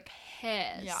 People were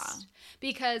pissed. Yeah,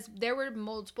 because there were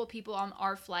multiple people on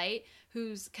our flight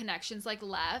whose connections like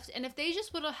left, and if they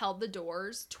just would have held the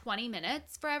doors 20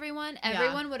 minutes for everyone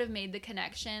would have made the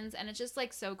connections. And it's just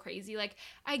like so crazy. Like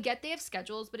I get they have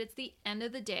schedules, but it's the end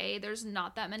of the day. There's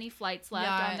not that many flights left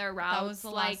on their routes. That was the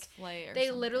last flight or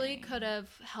something. Literally could have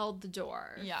held the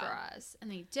door for us, and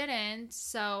they didn't.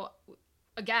 So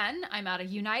again, I'm at a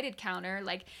United counter,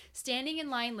 like standing in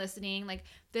line listening. Like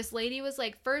this lady was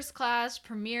like first class,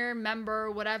 premier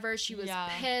member, whatever. She was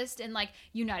pissed, and like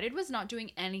United was not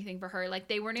doing anything for her. Like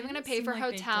they weren't even gonna pay for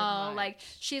hotel. Like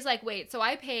she's like, wait, so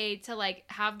I paid to like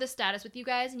have the status with you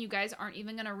guys, and you guys aren't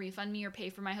even gonna refund me or pay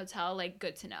for my hotel? Like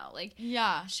good to know. Like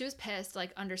she was pissed,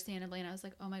 like understandably. And I was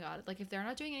like, oh my god, like if they're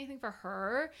not doing anything for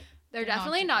her, they're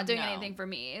definitely not doing anything for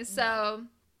me. So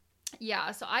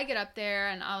Yeah, so I get up there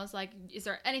and I was like, is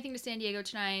there anything to San Diego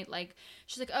tonight? Like,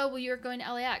 she's like, oh, well, you're going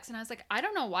to LAX. And I was like, I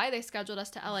don't know why they scheduled us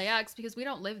to LAX because we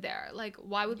don't live there. Like,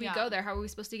 why would we go there? How are we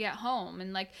supposed to get home?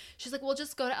 And like, she's like, well,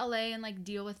 just go to LA and like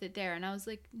deal with it there. And I was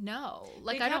like, no,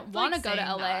 like, I don't want to go to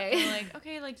LA. Like,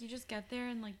 okay, like you just get there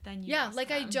and like then you like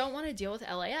them. I don't want to deal with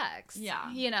LAX.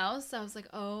 Yeah. You know? So I was like,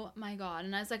 oh my God.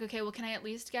 And I was like, okay, well, can I at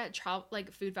least get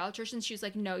food vouchers? And she was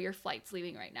like, no, your flight's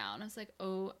leaving right now. And I was like,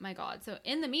 oh my God. So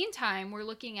in the meantime, we're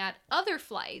looking at other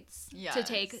flights to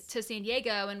take to San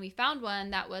Diego, and we found one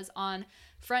that was on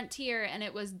Frontier, and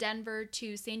it was Denver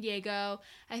to San Diego.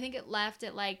 I think it left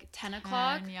at like 10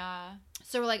 o'clock. Yeah.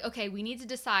 So we're like, okay, we need to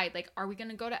decide, like, are we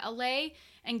going to go to LA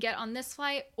and get on this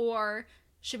flight, or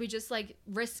should we just like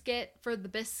risk it for the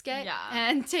biscuit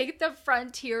and take the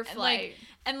Frontier flight?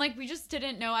 And we just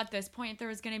didn't know at this point if there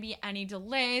was going to be any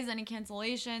delays, any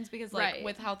cancellations, because like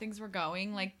with how things were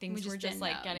going, like things were just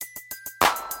like getting...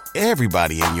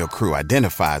 Everybody in your crew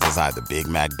identifies as either Big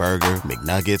Mac Burger,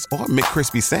 McNuggets, or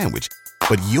McCrispy Sandwich.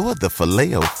 But you're the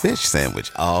Filet-O-Fish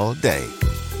Sandwich all day.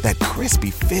 That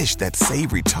crispy fish, that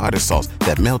savory tartar sauce,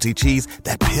 that melty cheese,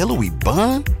 that pillowy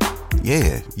bun.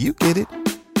 Yeah, you get it.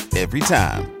 Every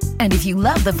time. And if you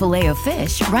love the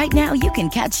Filet-O-Fish, right now you can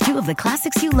catch 2 of the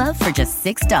classics you love for just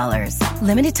 $6.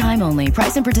 Limited time only.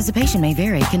 Price and participation may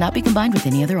vary. Cannot be combined with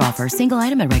any other offer. Single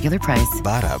item at regular price.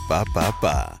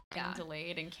 Ba-da-ba-ba-ba.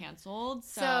 Delayed and canceled.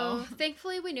 So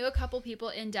thankfully we knew a couple people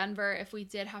in Denver if we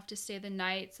did have to stay the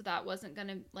night, so that wasn't going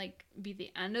to like be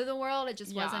the end of the world. It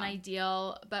just wasn't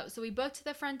ideal. But so we booked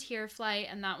the Frontier flight,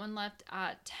 and that one left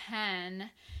at 10.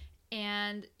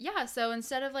 And so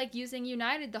instead of like using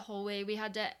United the whole way, we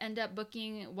had to end up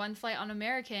booking one flight on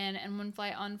American and one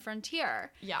flight on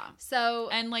Frontier. Yeah. So,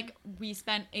 and like we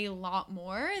spent a lot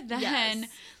more than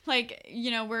like,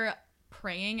 you know, we're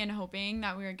praying and hoping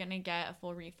that we were going to get a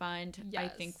full refund. Yes. I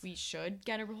think we should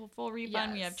get a full refund.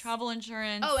 Yes. We have travel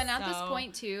insurance. Oh, and at this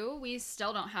point too, we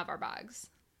still don't have our bags.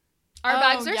 Our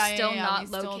bags are still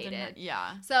not located.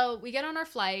 So we get on our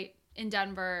flight in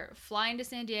Denver, flying to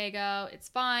San Diego, it's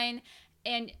fine.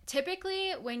 And typically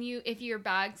if your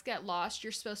bags get lost,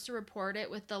 you're supposed to report it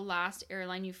with the last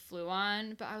airline you flew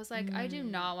on. But I was like, I do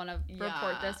not want to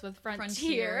report this with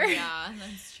Frontier. Yeah,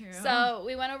 that's true. So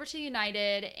we went over to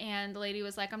United, and the lady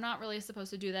was like, I'm not really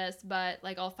supposed to do this, but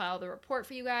like I'll file the report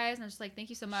for you guys. And I was just like, thank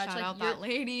you so much. Shout like out that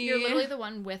lady. You're literally the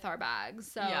one with our bags.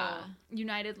 So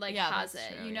United has it,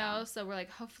 true, you know? So we're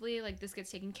like, hopefully like this gets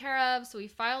taken care of. So we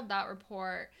filed that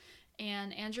report.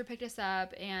 And Andrew picked us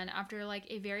up, and after like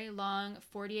a very long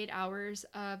 48 hours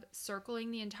of circling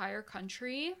the entire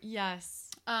country. Yes.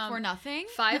 For nothing.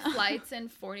 5 flights in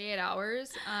 48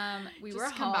 hours. We were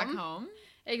home. Come back home.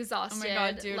 Exhausted. Oh my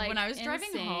God, dude. Like, when I was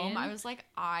driving home, I was like,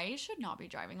 I should not be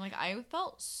driving. Like, I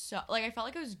felt like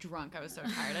I was drunk. I was so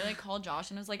tired. I like called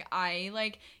Josh and I was like, I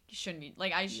shouldn't be.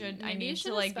 Like, I need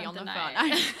to like be on the phone.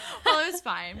 Well, it was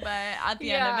fine, but at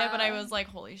the end of it, but I was like,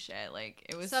 holy shit. Like,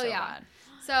 it was so bad.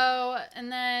 So,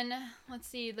 and then, let's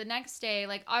see, the next day,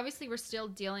 like, obviously we're still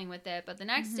dealing with it, but the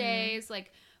next day is,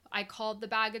 like, I called the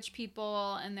baggage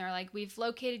people, and they're like, we've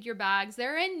located your bags.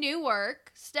 They're in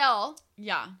Newark, still.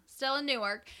 Yeah. Still in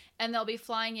Newark, and they'll be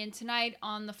flying in tonight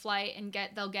on the flight, and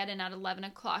they'll get in at 11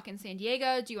 o'clock in San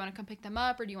Diego. Do you want to come pick them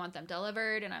up, or do you want them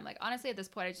delivered? And I'm like, honestly, at this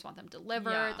point, I just want them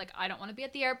delivered. Yeah. Like, I don't want to be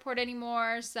at the airport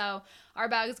anymore. So, our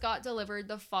bags got delivered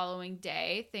the following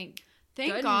day. Thank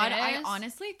God. I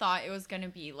honestly thought it was gonna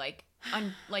be like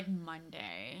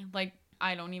Monday. Like,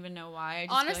 I don't even know why. I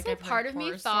just honestly, feel like part of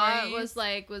me thought was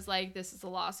like this is a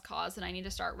lost cause, and I need to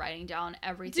start writing down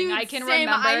everything I can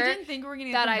remember. I didn't think we were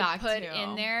gonna get that I put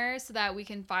in there so that we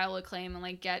can file a claim and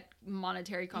like get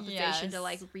monetary compensation to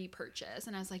like repurchase.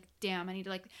 And I was like, damn, I need to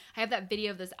like. I have that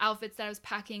video of those outfits that I was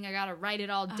packing. I gotta write it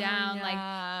all down. Like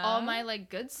all my like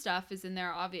good stuff is in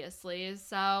there, obviously.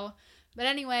 So. But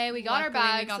anyway, we got our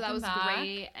bags, so that was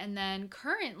great. And then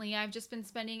currently, I've just been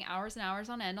spending hours and hours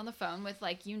on end on the phone with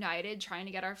like United trying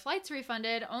to get our flights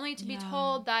refunded, only to be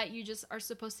told that you just are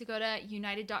supposed to go to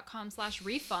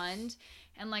united.com/refund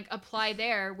and like apply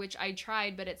there, which I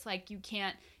tried, but it's like you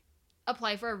can't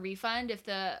apply for a refund if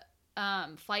the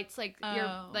flights like your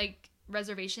like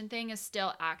reservation thing is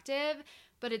still active,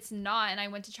 but it's not. And I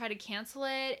went to try to cancel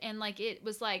it, and like it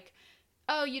was like,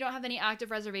 oh, you don't have any active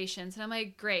reservations. And I'm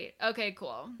like, great. Okay,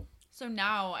 cool. So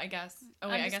now, I guess... Oh,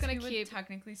 wait, I guess we would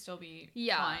technically still be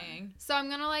flying. So I'm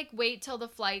going to, like, wait till the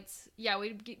flights... Yeah,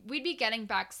 we'd be getting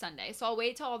back Sunday. So I'll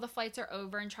wait till all the flights are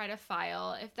over and try to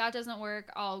file. If that doesn't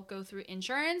work, I'll go through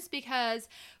insurance because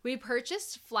we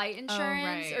purchased flight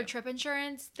insurance or trip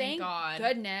insurance. Thank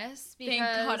goodness. Because,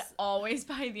 thank God, always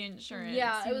buy the insurance.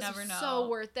 Yeah, it was so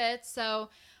worth it. So...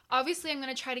 obviously I'm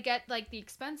going to try to get like the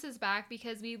expenses back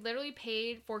because we literally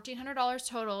paid $1,400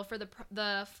 total for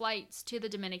the flights to the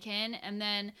Dominican, and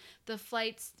then the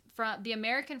flights from the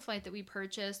American flight that we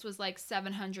purchased was like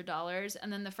 $700,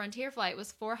 and then the Frontier flight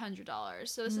was $400.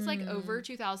 So this is like over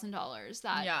 $2,000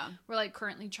 that we're like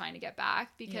currently trying to get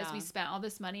back because we spent all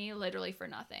this money literally for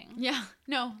nothing. Yeah,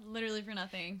 no, literally for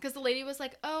nothing. Because the lady was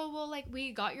like, oh, well, like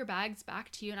we got your bags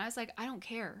back to you, and I was like, I don't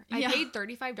care. I paid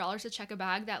 $35 to check a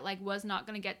bag that like was not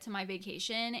going to get to my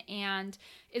vacation and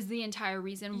is the entire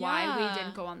reason why we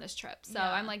didn't go on this trip. So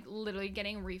I'm like literally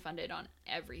getting refunded on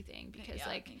everything because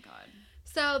like, thank God.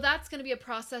 So that's going to be a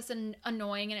process and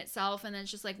annoying in itself, and then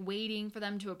it's just like waiting for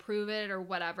them to approve it or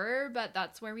whatever, but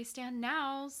that's where we stand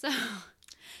now. So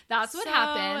that's what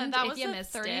happened. That was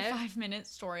a 35-minute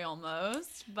story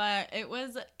almost, but it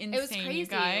was insane. It was crazy, you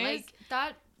guys.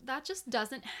 Like that just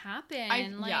doesn't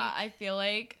happen. I feel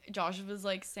like Josh was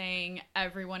like saying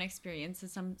everyone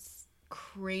experiences some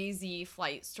crazy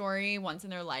flight story once in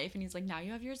their life, and he's like, now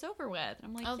you have yours over with. And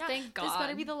I'm like, thank God. This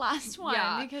better be the last one.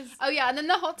 Because and then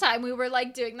the whole time we were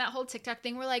like doing that whole TikTok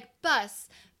thing, we're like, bus,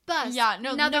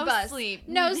 another bus, sleep,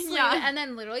 no sleep, and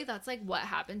then literally that's like what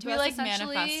happened to us. Like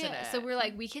essentially manifested it. So we're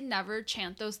like, we can never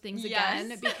chant those things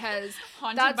again because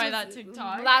haunted by that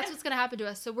TikTok. That's what's gonna happen to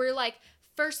us. So we're like,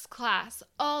 first class,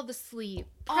 all the sleep,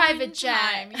 private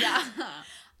jet,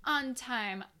 on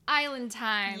time, island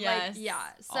time,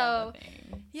 so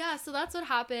so that's what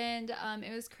happened.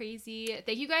 It was crazy.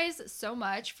 Thank you guys so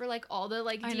much for like all the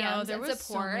like DMs and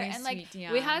support, and like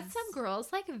we had some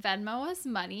girls like Venmo us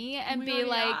money and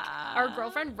our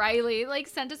girlfriend Riley like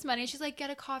sent us money. She's like,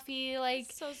 get a coffee,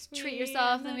 like so treat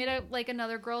yourself. And then we had like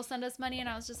another girl send us money, and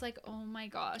I was just like, oh my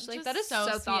gosh, like that is so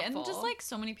thoughtful. And just like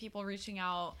so many people reaching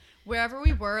out wherever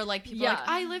we were, like people like,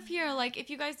 I live here, like if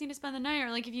you guys need to spend the night,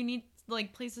 or like if you need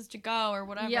like places to go or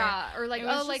whatever, or like,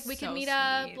 oh, like we can meet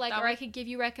up, like, or I could give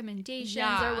you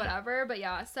recommendations or whatever. But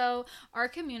so our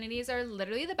communities are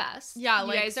literally the best. You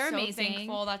guys are so amazing.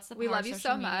 Thankful. That's the power we love you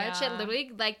so media. much. It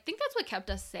literally, like, I think that's what kept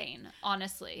us sane,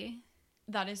 honestly.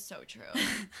 That is so true.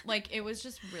 Like, it was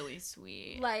just really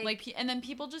sweet. Like, and then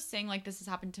people just saying like, this has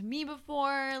happened to me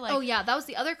before. Like, oh yeah, that was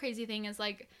the other crazy thing is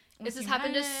like, this has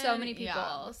happened to so many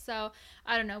people. So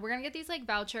I don't know. We're going to get these like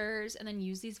vouchers and then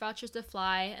use these vouchers to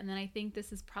fly. And then I think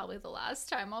this is probably the last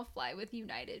time I'll fly with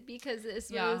United because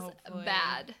this was hopefully.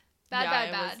 Bad.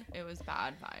 It was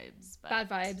bad vibes. But. Bad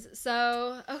vibes.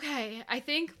 So, okay. I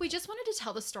think we just wanted to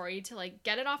tell the story to like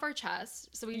get it off our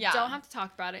chest so we don't have to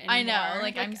talk about it anymore. I know.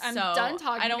 Like I'm done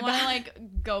talking. I don't want to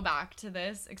like go back to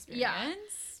this experience. Yeah.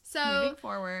 So moving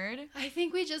forward, I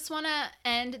think we just want to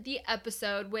end the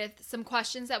episode with some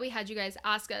questions that we had you guys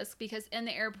ask us, because in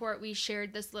the airport we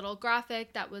shared this little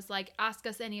graphic that was like, ask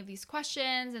us any of these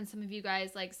questions, and some of you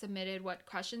guys like submitted what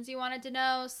questions you wanted to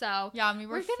know. So yeah, we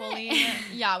were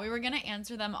we were gonna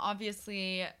answer them,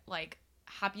 obviously, like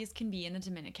happy as can be in the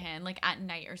Dominican, like at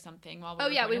night or something while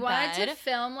we wanted to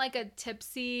film like a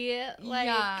tipsy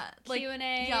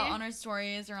Q&A on our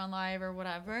stories or on live or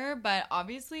whatever, but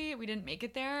obviously we didn't make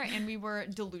it there, and we were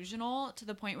delusional to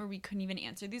the point where we couldn't even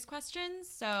answer these questions.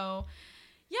 So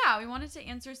yeah, we wanted to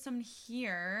answer some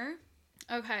here.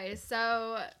 Okay,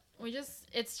 so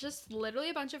it's just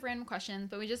literally a bunch of random questions,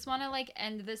 but we just want to like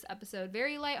end this episode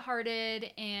very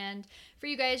lighthearted and for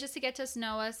you guys just to get to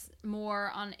know us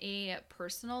more on a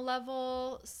personal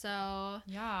level. So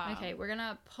yeah, okay, we're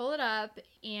gonna pull it up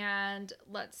and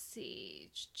let's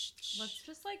see. Let's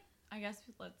just like, I guess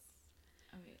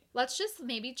let's just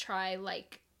maybe try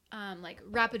like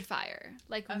rapid fire,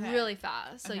 like really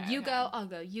fast. So you go, I'll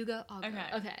go, you go, I'll go.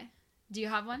 Okay. Do you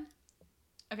have one?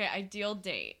 Okay, ideal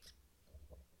date.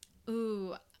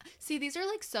 Ooh, see, these are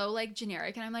like so like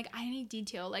generic, and I'm like, I need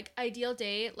detail. Like ideal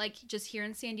date, like just here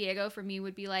in San Diego for me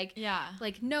would be like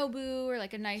like Nobu or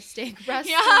like a nice steak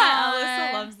restaurant.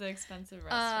 Alyssa loves the expensive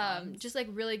restaurants. Just like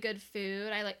really good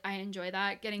food. I enjoy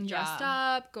that. Getting dressed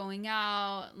up, going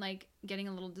out, like getting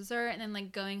a little dessert, and then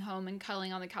like going home and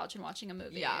cuddling on the couch and watching a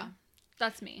movie. Yeah,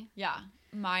 that's me. Yeah,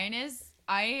 mine is,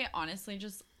 I honestly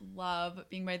just love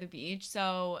being by the beach.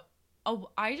 So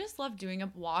I just love doing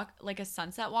a walk, like a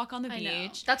sunset walk on the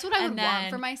beach. That's what I would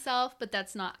want for myself, but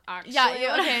that's not actually.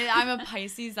 Yeah, okay, I'm a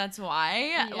Pisces, that's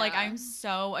why. Yeah. Like, I'm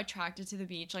so attracted to the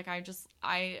beach. Like,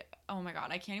 oh my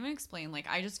God, I can't even explain. Like,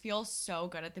 I just feel so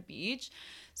good at the beach.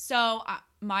 So,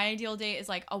 my ideal date is,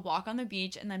 like, a walk on the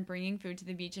beach and then bringing food to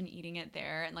the beach and eating it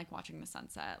there and, like, watching the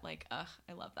sunset. Like,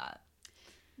 I love that.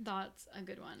 That's a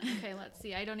good one. Okay, let's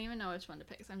see. I don't even know which one to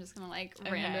pick, so I'm just gonna like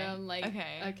random like.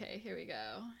 Okay, here we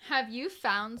go. Have you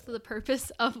found the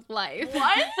purpose of life?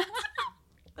 What?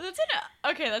 That's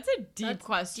Okay, that's a deep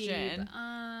question. Deep.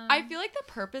 I feel like the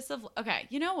purpose of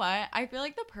you know what? I feel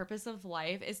like the purpose of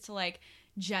life is to like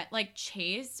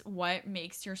chase what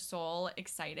makes your soul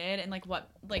excited and like what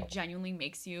like genuinely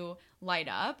makes you light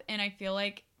up. And I feel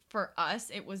like for us,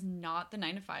 it was not the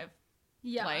 9-to-5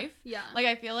 life. Yeah. Like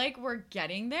I feel like we're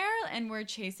getting there and we're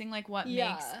chasing like what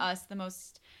makes us the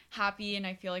most happy. And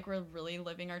I feel like we're really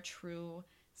living our true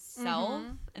self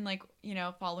and like, you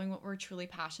know, following what we're truly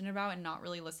passionate about and not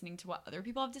really listening to what other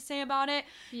people have to say about it.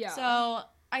 Yeah. So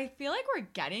I feel like we're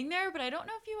getting there, but I don't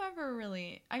know if you ever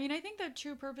really, I mean, I think the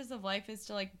true purpose of life is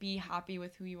to like be happy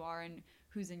with who you are and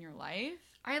who's in your life.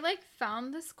 I like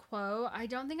found this quote. I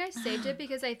don't think I saved it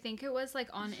because I think it was like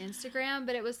on Instagram,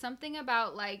 but it was something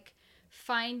about like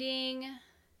finding,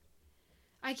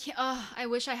 I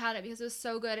wish I had it because it was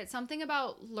so good. It's something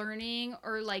about learning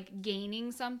or like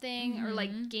gaining something or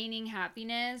like gaining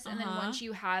happiness. And then once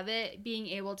you have it, being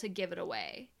able to give it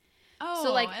away. Oh,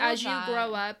 so like as you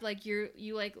grow up, like you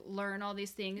like learn all these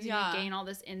things and you gain all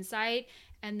this insight,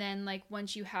 and then like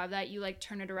once you have that, you like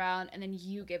turn it around and then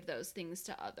you give those things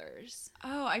to others.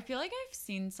 Oh, I feel like I've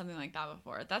seen something like that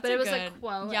before. But it was a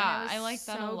quote. Yeah, I like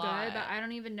that a lot. Good, but I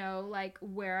don't even know like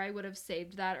where I would have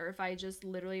saved that or if I just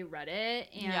literally read it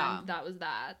and that was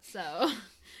that. So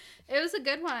it was a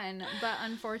good one, but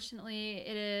unfortunately,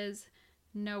 it is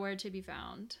nowhere to be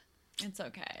found. It's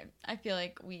okay. I feel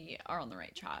like we are on the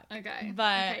right track. Okay.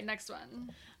 Okay, next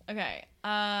one. Okay.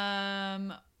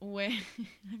 I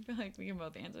feel like we can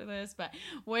both answer this, but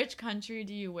which country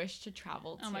do you wish to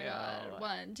travel to? Oh my god.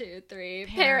 1, 2, 3.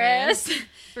 Paris.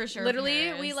 For sure. Literally,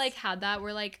 Paris. we like had that.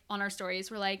 We're like on our stories.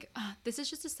 We're like, this is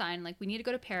just a sign. Like we need to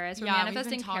go to Paris. We're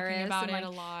manifesting we've been talking Paris. about and, it a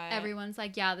lot. Everyone's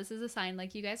like, yeah, this is a sign.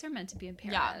 Like you guys are meant to be in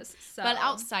Paris. Yeah. So. But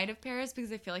outside of Paris,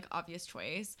 because I feel like obvious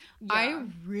choice, I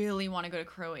really want to go to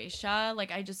Croatia.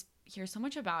 Like I just hear so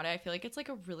much about it. I feel like it's like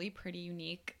a really pretty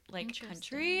unique like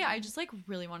country. I just like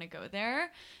really want to go there.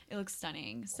 It looks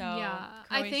stunning. So yeah,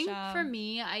 Croatia. I think for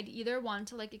me, I'd either want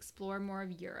to like explore more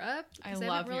of Europe because I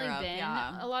haven't really been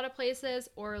a lot of places,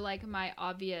 or like my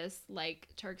obvious like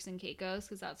Turks and Caicos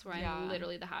because that's where I'm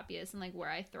literally the happiest and like where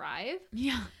I thrive.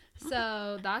 Yeah.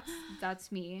 So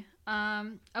that's me.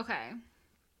 Okay,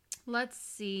 let's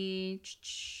see.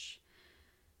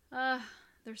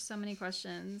 There's so many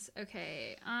questions.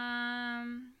 Okay.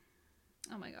 Oh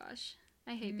my gosh.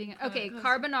 I hate being... Okay,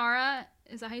 carbonara.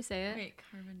 Is that how you say it? Wait,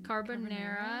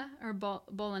 carbonara or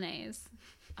bolognese?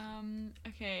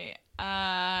 Okay.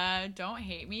 Don't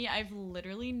hate me. I've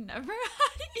literally never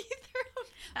had either of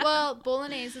them. Well,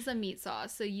 bolognese is a meat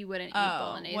sauce, so you wouldn't eat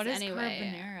bolognese what is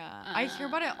anyway. Carbonara? I hear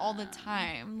about it all the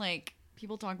time. Like,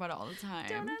 people talk about it all the time.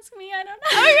 Don't ask me. I don't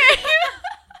know. Okay.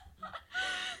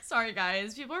 Sorry,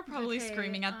 guys. People are probably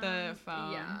screaming at the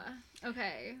phone. Yeah.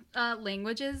 Okay.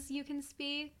 Languages you can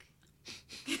speak?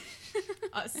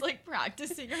 Us, like,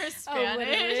 practicing our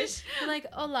Spanish. We're like,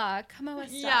 hola, ¿cómo estás?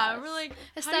 Yeah, we're like,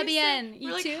 está bien.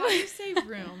 We're like, how do you say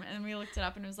room? And we looked it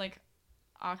up and it was like,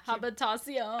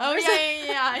 habitación. Oh,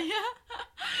 yeah.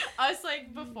 Us,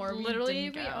 like, before we literally,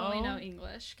 didn't we go. only know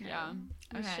English. Okay. Yeah.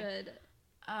 We should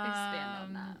expand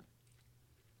on that.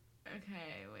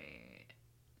 Okay, wait.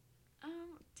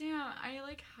 Damn, I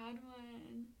like had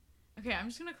one. Okay, I'm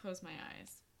just gonna close my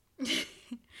eyes.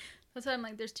 That's what I'm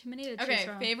like. There's too many to choose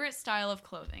from. Okay, favorite style of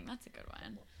clothing. That's a good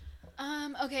one.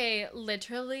 Okay,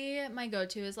 literally my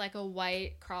go-to is like a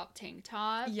white crop tank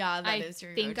top. Yeah, that is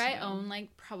your go-to. I think I own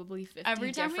like probably 50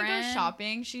 Every time we go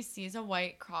shopping, she sees a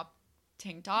white crop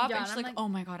tank top and she's like, oh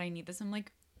my god, I need this. I'm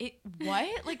like,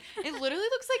 what? Like, it literally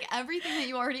looks like everything that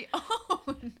you already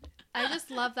own. I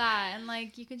just love that. And,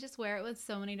 like, you can just wear it with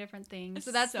so many different things.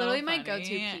 So that's literally my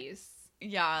go-to piece.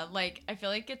 Yeah, like, I feel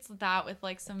like it's that with,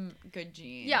 like, some good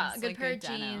jeans. Yeah, good pair of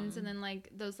jeans. And then, like,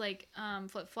 those, like,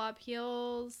 flip-flop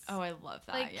heels. Oh, I love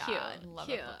that. Like, yeah, cute. I love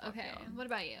cute. It. Okay, what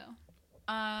about you?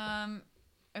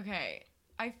 Okay.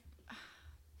 I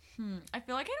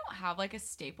feel like I don't have, like, a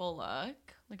staple look.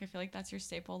 Like, I feel like that's your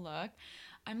staple look.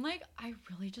 I'm like, I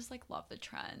really just like love the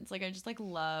trends. Like, I just like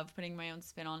love putting my own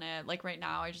spin on it. Like right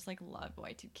now, I just like love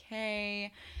Y2K.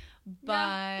 But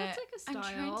that's like a style. I'm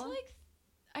trying to like,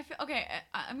 I feel okay.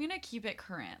 I'm gonna keep it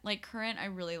current. Like current, I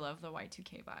really love the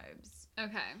Y2K vibes.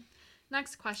 Okay,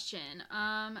 next question.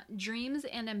 Dreams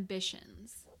and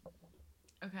ambitions.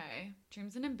 Okay,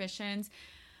 dreams and ambitions.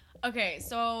 Okay,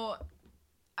 so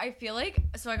I feel like,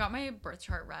 so I got my birth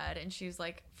chart read and she's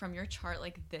like, from your chart,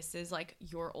 like this is like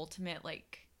your ultimate,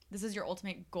 like this is your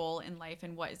ultimate goal in life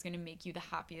and what is going to make you the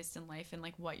happiest in life and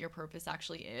like what your purpose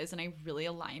actually is. And I really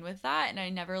align with that. And I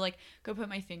never like go put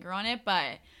my finger on it,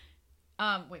 but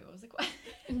Wait, what was the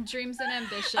question? Dreams and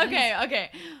ambitions.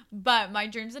 Okay. But my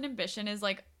dreams and ambition is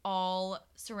like all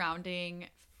surrounding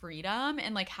freedom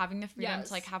and like having the freedom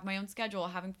to like have my own schedule,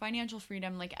 having financial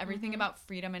freedom, like everything about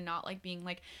freedom and not like being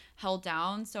like held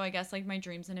down. So I guess like my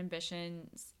dreams and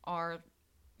ambitions are,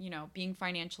 you know, being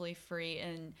financially free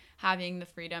and having the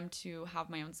freedom to have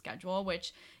my own schedule,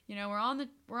 which, you know, we're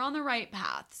on the right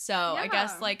path. So I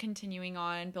guess like continuing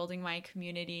on building my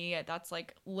community, that's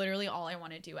like literally all I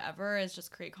want to do ever is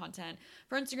just create content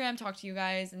for Instagram, talk to you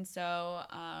guys. And so,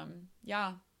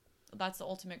 yeah, that's the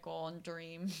ultimate goal and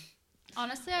dream.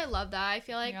 Honestly, I love that. I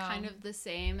feel like kind of the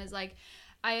same as like,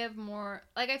 I have more,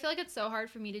 like, I feel like it's so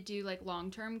hard for me to do like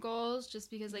long-term goals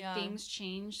just because like things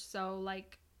change so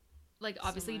like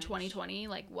obviously so 2020,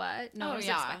 like what? No one's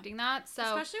expecting that. So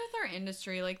especially with our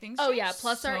industry, like things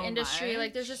plus our industry,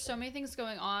 like there's just so many things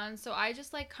going on. So I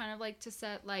just like kind of like to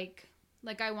set like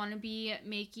I want to be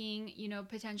making, you know,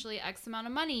 potentially X amount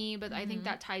of money, but I think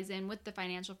that ties in with the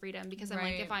financial freedom because I'm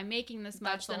like, if I'm making this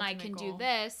much, then I can do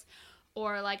this.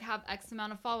 Or like have X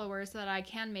amount of followers so that I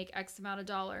can make X amount of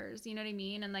dollars. You know what I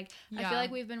mean? And like I feel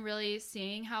like we've been really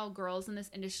seeing how girls in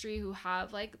this industry who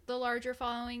have like the larger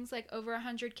followings, like over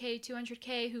 100K,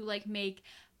 200K, who like make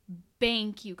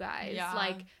bank, you guys.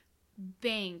 Like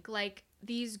bank. Like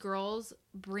these girls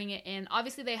bring it in.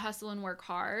 Obviously they hustle and work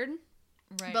hard.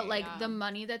 Right. But like the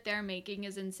money that they're making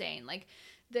is insane. Like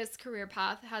this career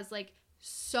path has like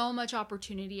so much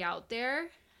opportunity out there.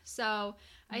 So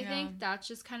I think that's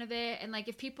just kind of it. And like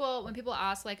when people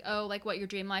ask like, oh, like what your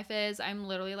dream life is, I'm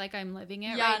literally like, I'm living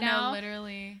it right now. No,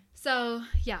 literally. So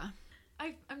yeah.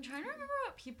 I'm trying to remember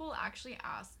what people actually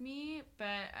asked me,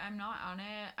 but I'm not on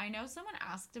it. I know someone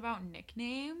asked about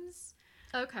nicknames.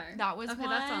 Okay. That was one.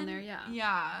 That's on there, yeah.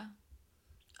 Yeah.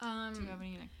 Do you have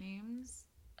any nicknames?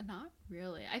 Not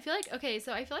really. I feel like my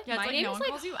like name no is one like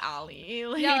calls you Allie.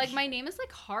 Like, yeah, like my name is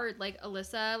like hard, like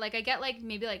Alyssa. Like I get like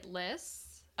maybe like Liz.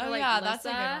 Oh like yeah, Alyssa, that's a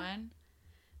good one.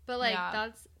 But like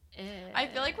that's it. I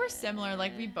feel like we're similar.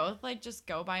 Like we both like just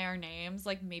go by our names.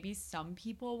 Like maybe some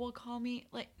people will call me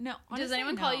like no. Honestly, does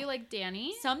anyone call you like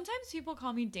Danny? Sometimes people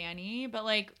call me Danny, but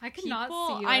like I could not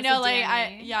see you. I know, as a like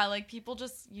Danny. like people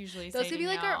just usually those say could be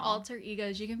like our alter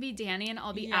egos. You can be Danny and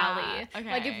I'll be Allie. Okay.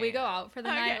 Like if we go out for the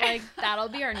night, like that'll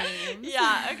be our names.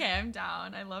 Yeah. Okay, I'm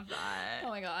down. I love that. Oh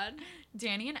my god,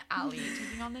 Danny and Allie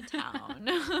taking on the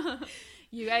town.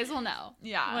 You guys will know.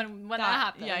 Yeah. When that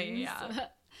happens. Yeah.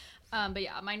 But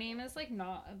yeah, my name is like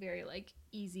not a very like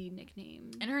easy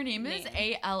nickname. And her name is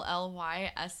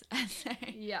ALLYSSA.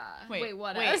 Yeah. Wait,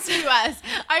 what? Wait, 2S.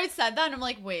 I said that and I'm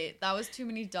like, wait, that was too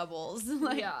many doubles.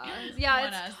 Like,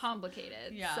 yeah, it's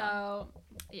complicated. Yeah. So,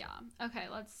 yeah. Okay,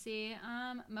 let's see.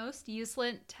 Most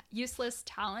useless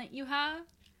talent you have?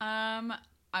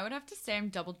 I would have to say I'm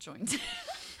double jointed.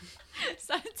 Is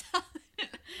that a talent?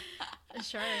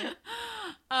 Sure.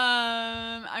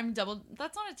 I'm double.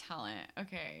 That's not a talent.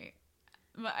 Okay.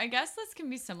 But I guess this can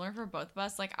be similar for both of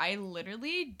us. Like, I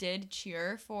literally did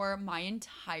cheer for my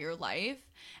entire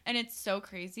life. And it's so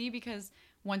crazy because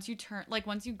once you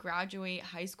graduate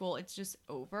high school, it's just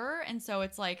over. And so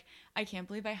it's like, I can't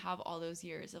believe I have all those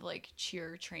years of like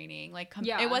cheer training. Like,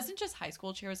 it wasn't just high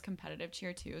school cheer, it was competitive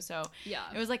cheer too. So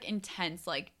it was like intense,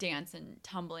 like dance and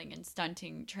tumbling and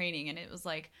stunting training. And it was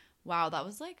like, wow, that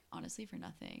was like honestly for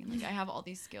nothing. Like I have all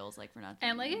these skills like for nothing.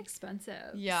 And like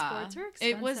expensive. Yeah. Sports are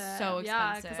expensive. It was so expensive.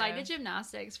 Yeah, because I did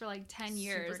gymnastics for like 10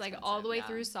 years, like all the way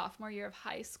through sophomore year of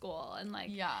high school. And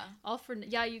like, you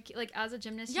like as a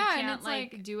gymnast, you can't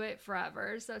like do it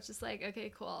forever. So it's just like,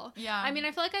 okay, cool. Yeah. I mean,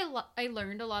 I feel like I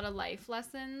learned a lot of life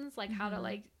lessons, like how to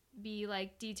like be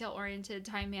like detail oriented,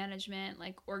 time management,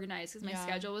 like organized because my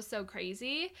schedule was so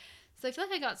crazy. So I feel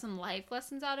like I got some life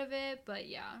lessons out of it, but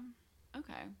yeah.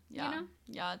 Okay. Yeah. You know?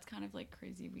 Yeah, it's kind of like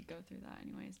crazy we go through that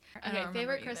anyways. Okay,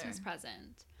 favorite Christmas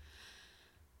present.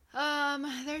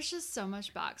 There's just so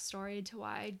much backstory to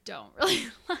why I don't really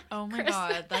like Oh my Christmas.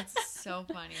 God, that's so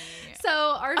funny.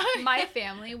 So my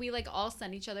family, we like all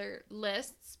send each other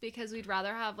lists because we'd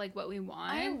rather have like what we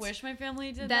want. I wish my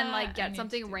family did than that. like get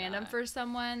something random for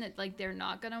someone that like they're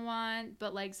not gonna want.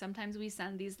 But like sometimes we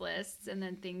send these lists and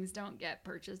then things don't get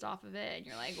purchased off of it and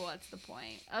you're like, what's the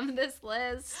point of this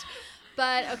list?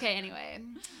 But okay, anyway.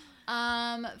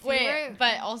 Wait,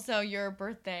 but also your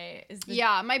birthday is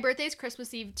my birthday's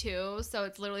Christmas Eve too, so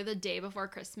it's literally the day before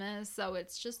Christmas, so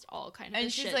it's just all kind of a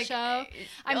shit show.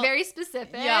 I'm very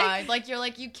specific. Yeah, like you're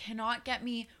like, you cannot get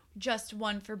me just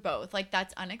one for both. Like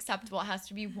that's unacceptable. It has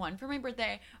to be one for my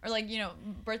birthday or like, you know,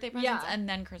 birthday presents and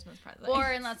then Christmas presents. Or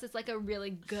unless it's like a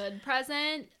really good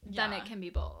present, then it can be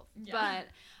both. Yeah. But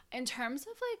In terms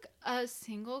of like a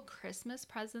single Christmas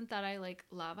present that I like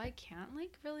love, I can't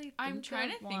like really think I'm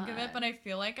trying to think of it, but I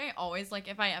feel like I always like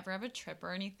if I ever have a trip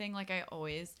or anything, like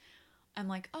I'm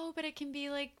like, oh, but it can be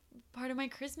like part of my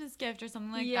Christmas gift or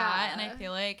something like that. And I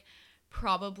feel like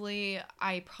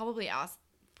I probably asked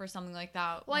for something like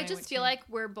that. Well, I just feel like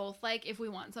we're both like, if we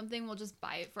want something, we'll just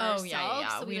buy it for ourselves.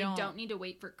 Yeah. So we don't need to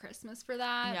wait for Christmas for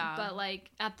that. Yeah. But like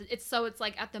it's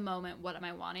like at the moment, what am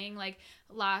I wanting? Like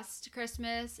last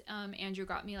Christmas, Andrew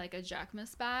got me like a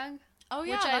Jacquemus bag. Oh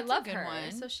yeah, which I love her.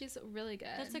 One. So she's really good.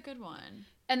 That's a good one.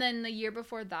 And then the year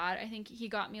before that, I think he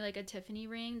got me like a Tiffany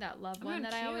ring, that love one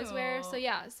that cute. I always wear. So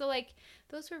yeah, so like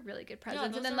those were really good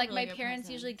presents. And then like really my parents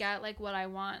usually get like what I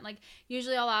want. Like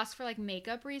usually I'll ask for like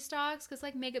makeup restocks because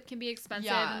like makeup can be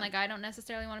expensive and like I don't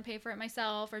necessarily want to pay for it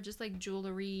myself, or just like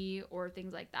jewelry or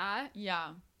things like that. Yeah.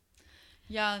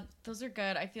 Yeah, those are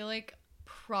good. I feel like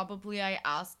probably I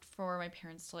asked for my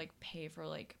parents to like pay for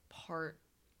like part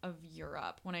of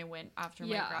Europe when I went after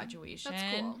my graduation.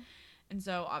 That's cool. And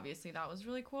so obviously that was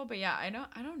really cool. But yeah, I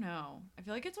don't know. I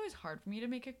feel like it's always hard for me to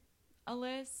make a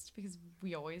list because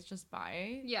we always just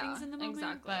buy things in the moment.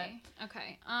 Exactly. But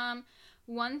okay.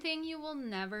 One thing you will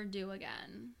never do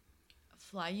again.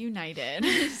 Fly United.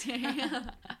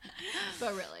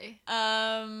 But really.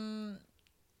 One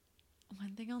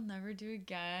thing I'll never do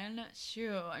again.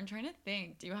 Shoot, I'm trying to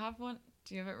think. Do you have one?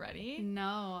 Do you have it ready?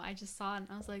 No, I just saw it and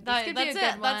I was like, this could be a good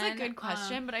one. That's a good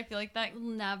question, but I feel like that...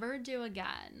 Never do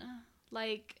again.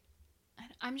 Like,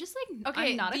 I'm just like,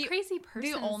 okay, I'm not a crazy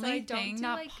person. The only thing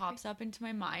that pops up into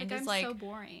my mind is like... I'm so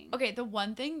boring. Okay, the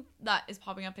one thing that is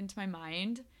popping up into my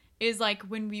mind is like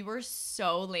when we were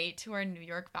so late to our New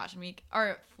York Fashion Week,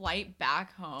 our flight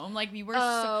back home. Like we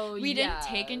were we didn't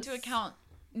take into account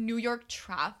New York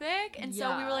traffic, and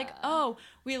so we were like, oh,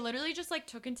 we literally just like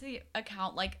took into the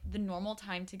account like the normal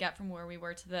time to get from where we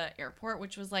were to the airport,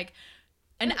 which was like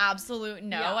an absolute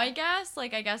no. I guess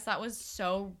that was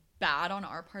so bad on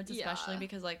our parts, especially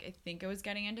because like I think it was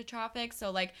getting into traffic.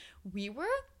 So like we were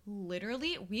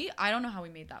literally I don't know how we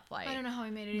made that flight. I don't know how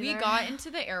we made it either. We got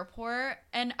into the airport,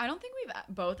 and I don't think we've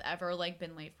both ever like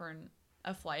been late for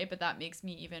a flight, but that makes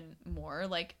me even more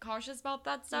like cautious about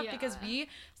that stuff because we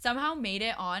somehow made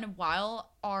it on while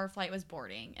our flight was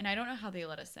boarding, and I don't know how they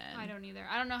let us in. I don't either.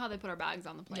 I don't know how they put our bags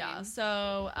on the plane. Yeah,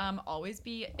 so always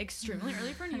be extremely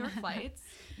early for New York flights.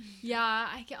 Yeah,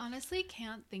 I honestly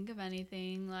can't think of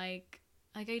anything like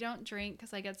I don't drink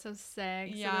because I get so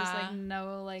sick. So there's like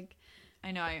no like.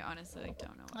 I know. I honestly like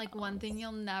don't know. Like one thing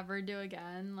you'll never do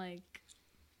again. Like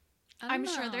I'm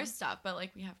sure there's stuff, but like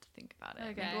we have to think about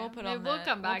it. Okay, maybe we'll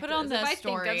come back. We'll put on the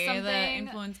story, the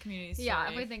influence community story. Yeah,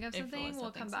 if we think of something, we'll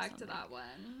come back to that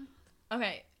one.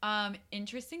 Okay.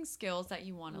 Interesting skills that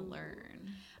you want to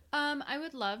learn. I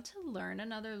would love to learn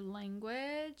another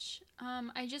language.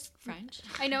 French.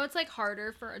 I know it's like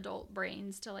harder for adult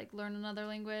brains to like learn another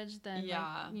language than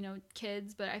like,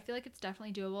 kids, but I feel like it's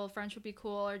definitely doable. French would be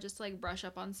cool, or just like brush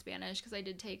up on Spanish because I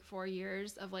did take 4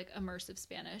 years of like immersive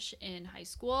Spanish in high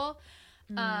school.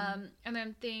 And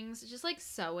then things just like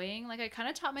sewing. Like I kind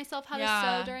of taught myself how to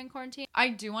sew during quarantine. I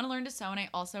do want to learn to sew, and I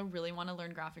also really want to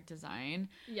learn graphic design.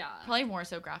 Yeah. Probably more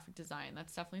so graphic design.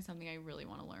 That's definitely something I really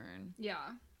want to learn. Yeah.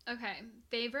 Okay,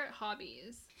 favorite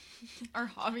hobbies. Our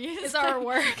hobbies is our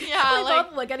work. Yeah, we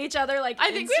both look at each other like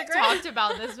I think we've talked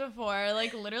about this before.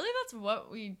 Like literally, that's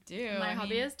what we do. My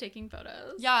hobby is taking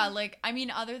photos. Yeah, like I mean,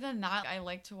 other than that, I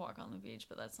like to walk on the beach,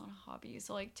 but that's not a hobby.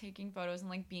 So like taking photos and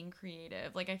like being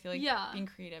creative. Like I feel like being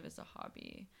creative is a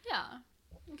hobby. Yeah.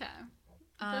 Okay.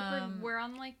 I feel like we're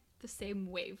on like the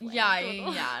same wavelength.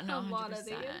 Yeah. No, 100%. A lot of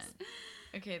these.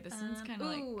 Okay, this one's kind of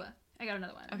like. Ooh, I got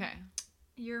another one. Okay.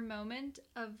 Your moment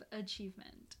of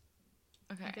achievement.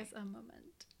 Okay. I guess a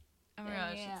moment. Oh my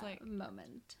gosh, it's like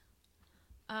moment.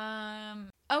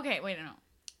 Okay, wait, no.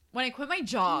 When I quit my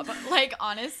job, like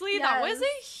honestly, that was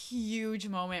a huge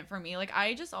moment for me. Like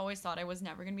I just always thought I was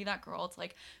never gonna be that girl to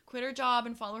like quit her job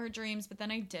and follow her dreams, but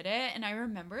then I did it, and I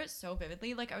remember it so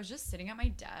vividly. Like I was just sitting at my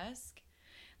desk.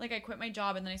 Like I quit my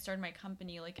job and then I started my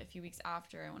company like a few weeks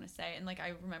after, I want to say. And like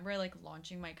I remember like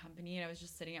launching my company, and I was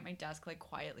just sitting at my desk like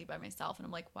quietly by myself, and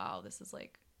I'm like, wow, this is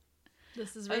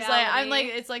reality. I'm like,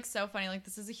 it's like so funny. Like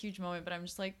this is a huge moment, but I'm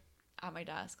just like at my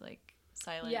desk like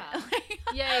silent. Yeah.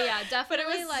 yeah, definitely. But it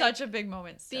was like, such a big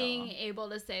moment still. Being able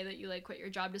to say that you like quit your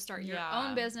job to start your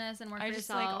own business and work for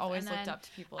yourself. I just like always looked up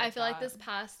to people like I feel like this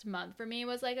past month for me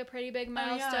was like a pretty big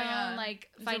milestone. Like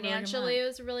financially it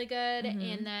was really good.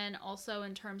 And then also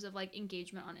in terms of like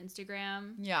engagement on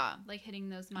Instagram. Yeah. Like hitting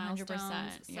those milestones.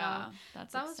 100%. So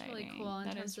that was really cool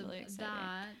in terms of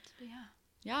that. But yeah.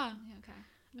 Yeah. Okay.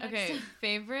 Okay,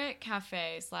 favorite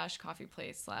cafe / coffee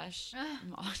place / matcha.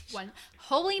 One.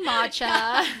 Holy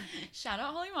Matcha. Shout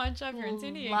out Holy Matcha if you're in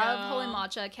San Diego. Love Holy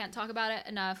Matcha. Can't talk about it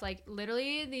enough. Like,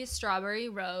 literally, the strawberry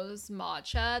rose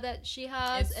matcha that she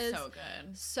has is so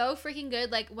good. So freaking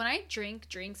good. Like, when I drink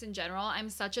drinks in general, I'm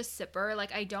such a sipper.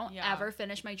 Like, I don't ever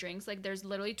finish my drinks. Like, there's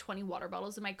literally 20 water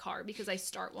bottles in my car because I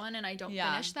start one and I don't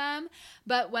finish them.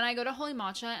 But when I go to Holy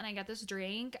Matcha and I get this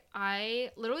drink,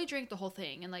 I literally drink the whole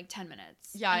thing in like 10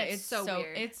 minutes. Yeah, it's so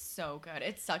weird. It's so good.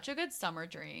 It's such a good summer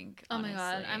drink. Oh my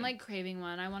god, I'm like craving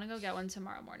one. I want to go get one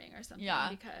tomorrow morning or something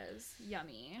because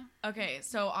yummy. Okay,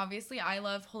 so obviously I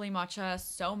love Holy Matcha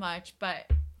so much, but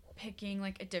picking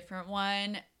like a different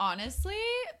one, honestly,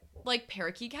 like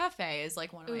Parakeet Cafe is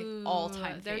like one of my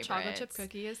all-time favorites. Their chocolate chip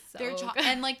cookie is so good.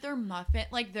 And like their muffin,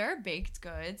 like their baked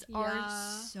goods are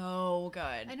so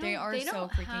good. They are so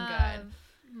freaking good.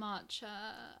 Matcha,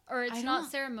 or it's not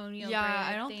ceremonial. Yeah,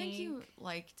 I don't think you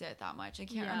liked it that much. I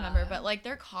can't remember, but like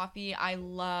their coffee I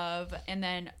love, and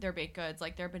then their baked goods,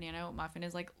 like their banana muffin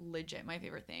is like legit my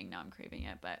favorite thing. Now I'm craving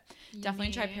it, but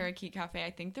definitely try Parakeet Cafe. I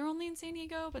think they're only in San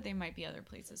Diego, but they might be other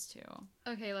places too.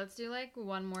 Okay, let's do like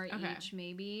one more each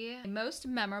maybe. Most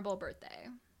memorable birthday.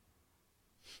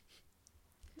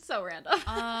 So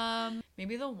random.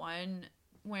 Maybe the one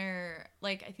where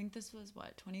like I think this was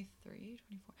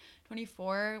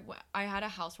 24 I had a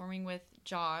housewarming with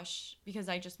Josh because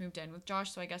I just moved in with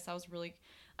Josh, so I guess that was really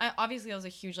obviously that was a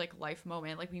huge like life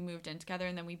moment. Like we moved in together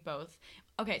and then we both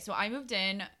so I moved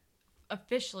in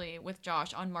officially with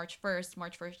Josh on March 1st.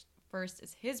 March 1st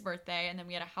is his birthday, and then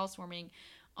we had a housewarming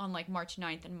on like March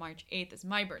 9th, and March 8th is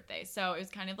my birthday. So it was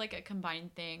kind of like a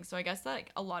combined thing. So I guess that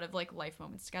like a lot of like life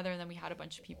moments together, and then we had a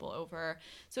bunch of people over.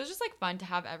 So it was just like fun to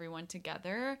have everyone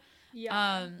together.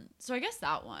 Yeah. So I guess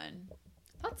that one.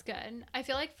 That's good. I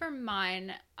feel like for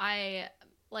mine, I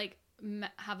like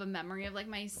have a memory of like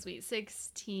my Sweet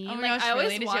 16. Oh my like, gosh, I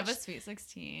always did you have a Sweet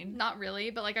 16? Not really,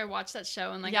 but like I watched that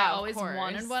show and like I always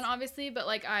wanted one, obviously, but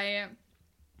like I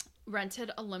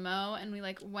rented a limo and we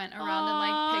like went around and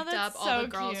like picked up all the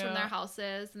girls from their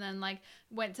houses and then like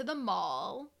went to the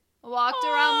mall, walked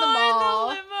around the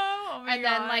mall, and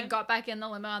then like got back in the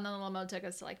limo, and then the limo took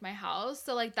us to like my house.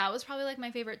 So like that was probably like my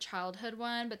favorite childhood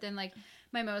one. But then like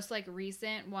my most like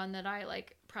recent one that I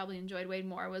like probably enjoyed way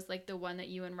more was like the one that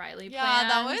you and Riley planned.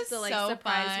 That was the like so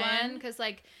surprise fun. one, because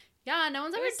like no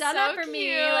one's ever done that for me.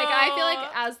 Like I feel like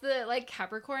as the like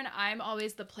Capricorn, I'm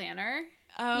always the planner.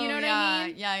 Oh, you know what I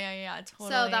mean? Yeah, totally.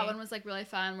 So that one was like really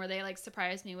fun, where they like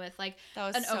surprised me with like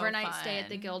an overnight stay at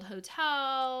the Guild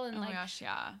Hotel, and like, my gosh,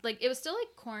 like it was still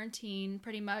like quarantine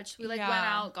pretty much. We like went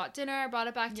out, got dinner, brought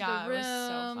it back to the room, it was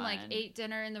so fun. Like ate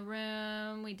dinner in the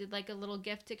room. We did like a little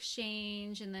gift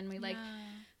exchange, and then we like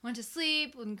went to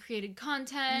sleep and created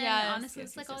content. Yeah, honestly,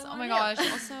 it's like all oh my gosh.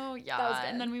 Also,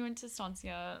 and then we went to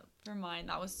Estancia for mine.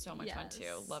 That was so much fun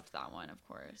too. Loved that one, of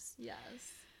course. Yes.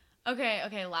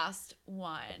 Okay, last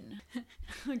one.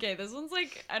 Okay, this one's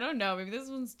like, I don't know, maybe this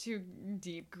one's too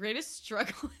deep. Greatest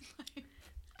struggle in life.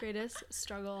 Greatest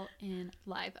struggle in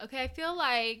life. Okay, I feel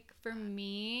like for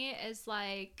me is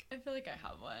like, I feel like I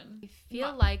have one. I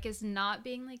feel like is not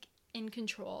being like in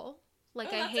control.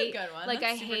 Like I hate, like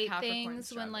that's I hate things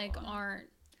struggle. When like aren't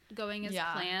going as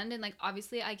planned, and like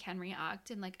obviously I can react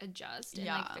and like adjust and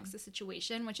like fix the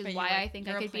situation, which is why I think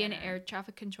I could be an air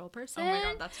traffic control person. Oh my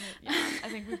god, that's what, I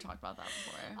think we've talked about that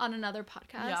before on another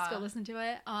podcast. Go listen to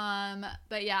it.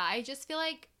 But yeah, I just feel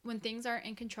like when things aren't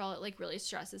in control, it like really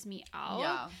stresses me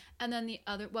out. And then the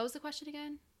other, what was the question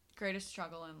again? Greatest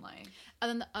struggle in life. And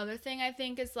then the other thing I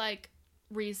think is like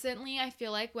recently I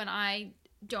feel like when I'm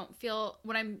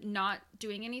not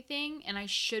doing anything and I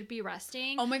should be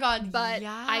resting. Oh my god, but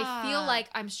I feel like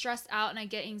I'm stressed out and I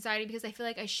get anxiety because I feel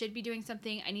like I should be doing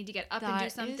something. I need to get up and do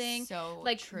something. Is so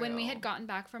like true. When we had gotten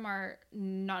back from our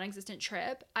non-existent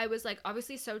trip, I was like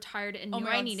obviously so tired and knew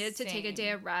I needed to take a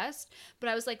day of rest, but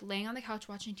I was like laying on the couch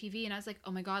watching TV and I was like,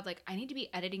 oh my god, like I need to be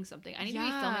editing something. I need to be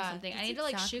filming something. I need to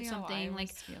like shoot something.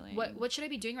 Like what should I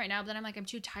be doing right now? But then I'm like, I'm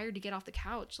too tired to get off the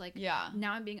couch. Like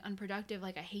now I'm being unproductive.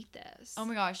 Like I hate this. Oh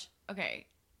my gosh. Okay.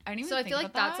 I didn't even think I feel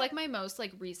like that's like my most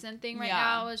like recent thing right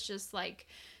now is just like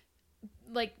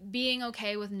being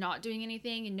okay with not doing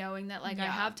anything and knowing that like I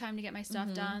have time to get my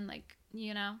stuff done, like,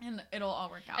 you know, and it'll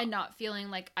all work out, and not feeling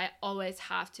like I always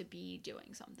have to be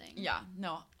doing something. Yeah,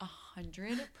 no,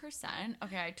 100%.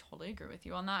 Okay, I totally agree with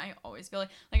you on that. I always feel like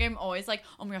I'm always like,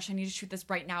 oh my gosh, I need to shoot this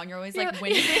right now, and you're always like,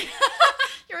 when is it?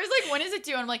 You're always like, when is it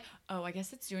due? And I'm like, oh, I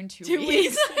guess it's due in 2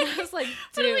 weeks. I was like,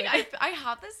 dude. But I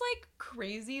have this like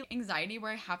crazy anxiety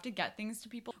where I have to get things to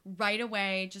people right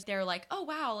away. Just they're like, oh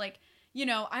wow, like you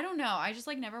know, I don't know. I just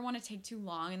like never want to take too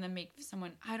long and then make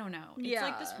someone, I don't know. It's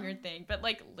like this weird thing, but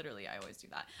like literally I always do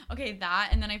that. Okay, that.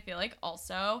 And then I feel like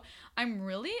also I'm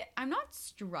not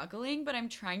struggling, but I'm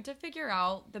trying to figure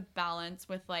out the balance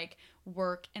with like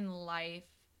work and life.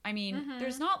 I mean,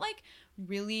 there's not like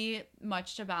really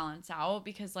much to balance out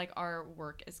because like our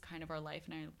work is kind of our life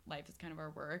and our life is kind of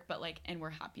our work, but like, and we're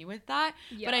happy with that.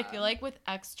 But I feel like with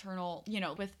external, you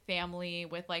know, with family,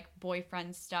 with like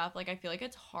boyfriend stuff, like I feel like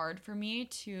it's hard for me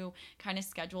to kind of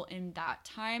schedule in that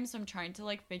time. So I'm trying to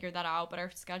like figure that out, but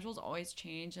our schedules always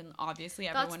change, and obviously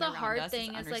everyone around us is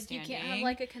understanding. That's the hard thing, is like you can't have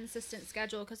like a consistent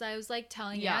schedule, because I was like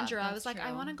telling Andrew, I was like,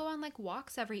 I want to go on like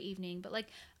walks every evening, but like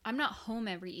I'm not home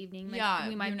every evening. Like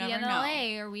we might be in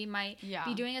LA, or we might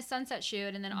be doing a sunset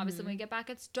shoot, and then obviously when we get back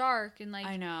it's dark, and like,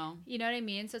 I know, you know what I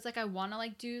mean? So it's like I want to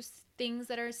like do things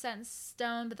that are set in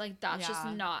stone, but like that's just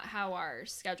not how our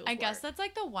schedules work. I guess that's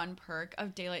like the one perk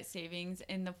of daylight savings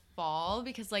in the fall,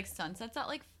 because like sunset's at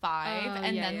like 5,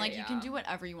 and then like you can do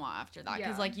whatever you want after that,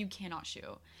 because like you cannot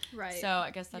shoot. Right. So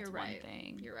I guess that's one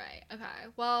thing. You're right. Okay.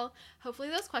 Well, hopefully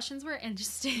those questions were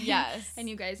interesting. Yes. And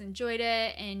you guys enjoyed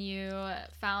it, and you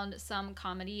found some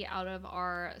comedy out of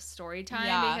our story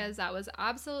time, because that was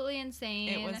absolutely insane.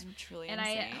 It was truly insane.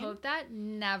 And I hope that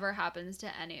never happens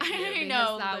to any of you. I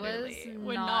know, that literally.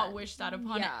 Would not wish that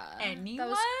upon anyone. That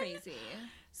was crazy.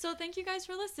 So thank you guys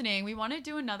for listening. We want to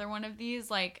do another one of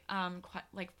these like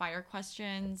fire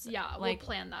questions. Yeah, like, we'll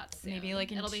plan that soon. Maybe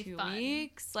like in 2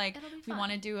 weeks. Like we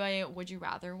want to do a would you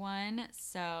rather one.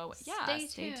 So yeah, stay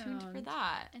tuned for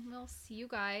that. And we'll see you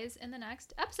guys in the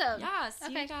next episode. Yeah,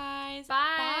 see you guys.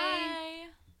 Bye.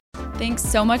 Thanks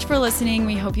so much for listening.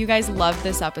 We hope you guys loved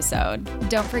this episode.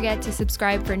 Don't forget to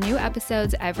subscribe for new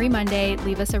episodes every Monday.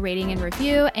 Leave us a rating and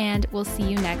review, and we'll see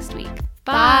you next week.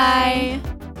 Bye.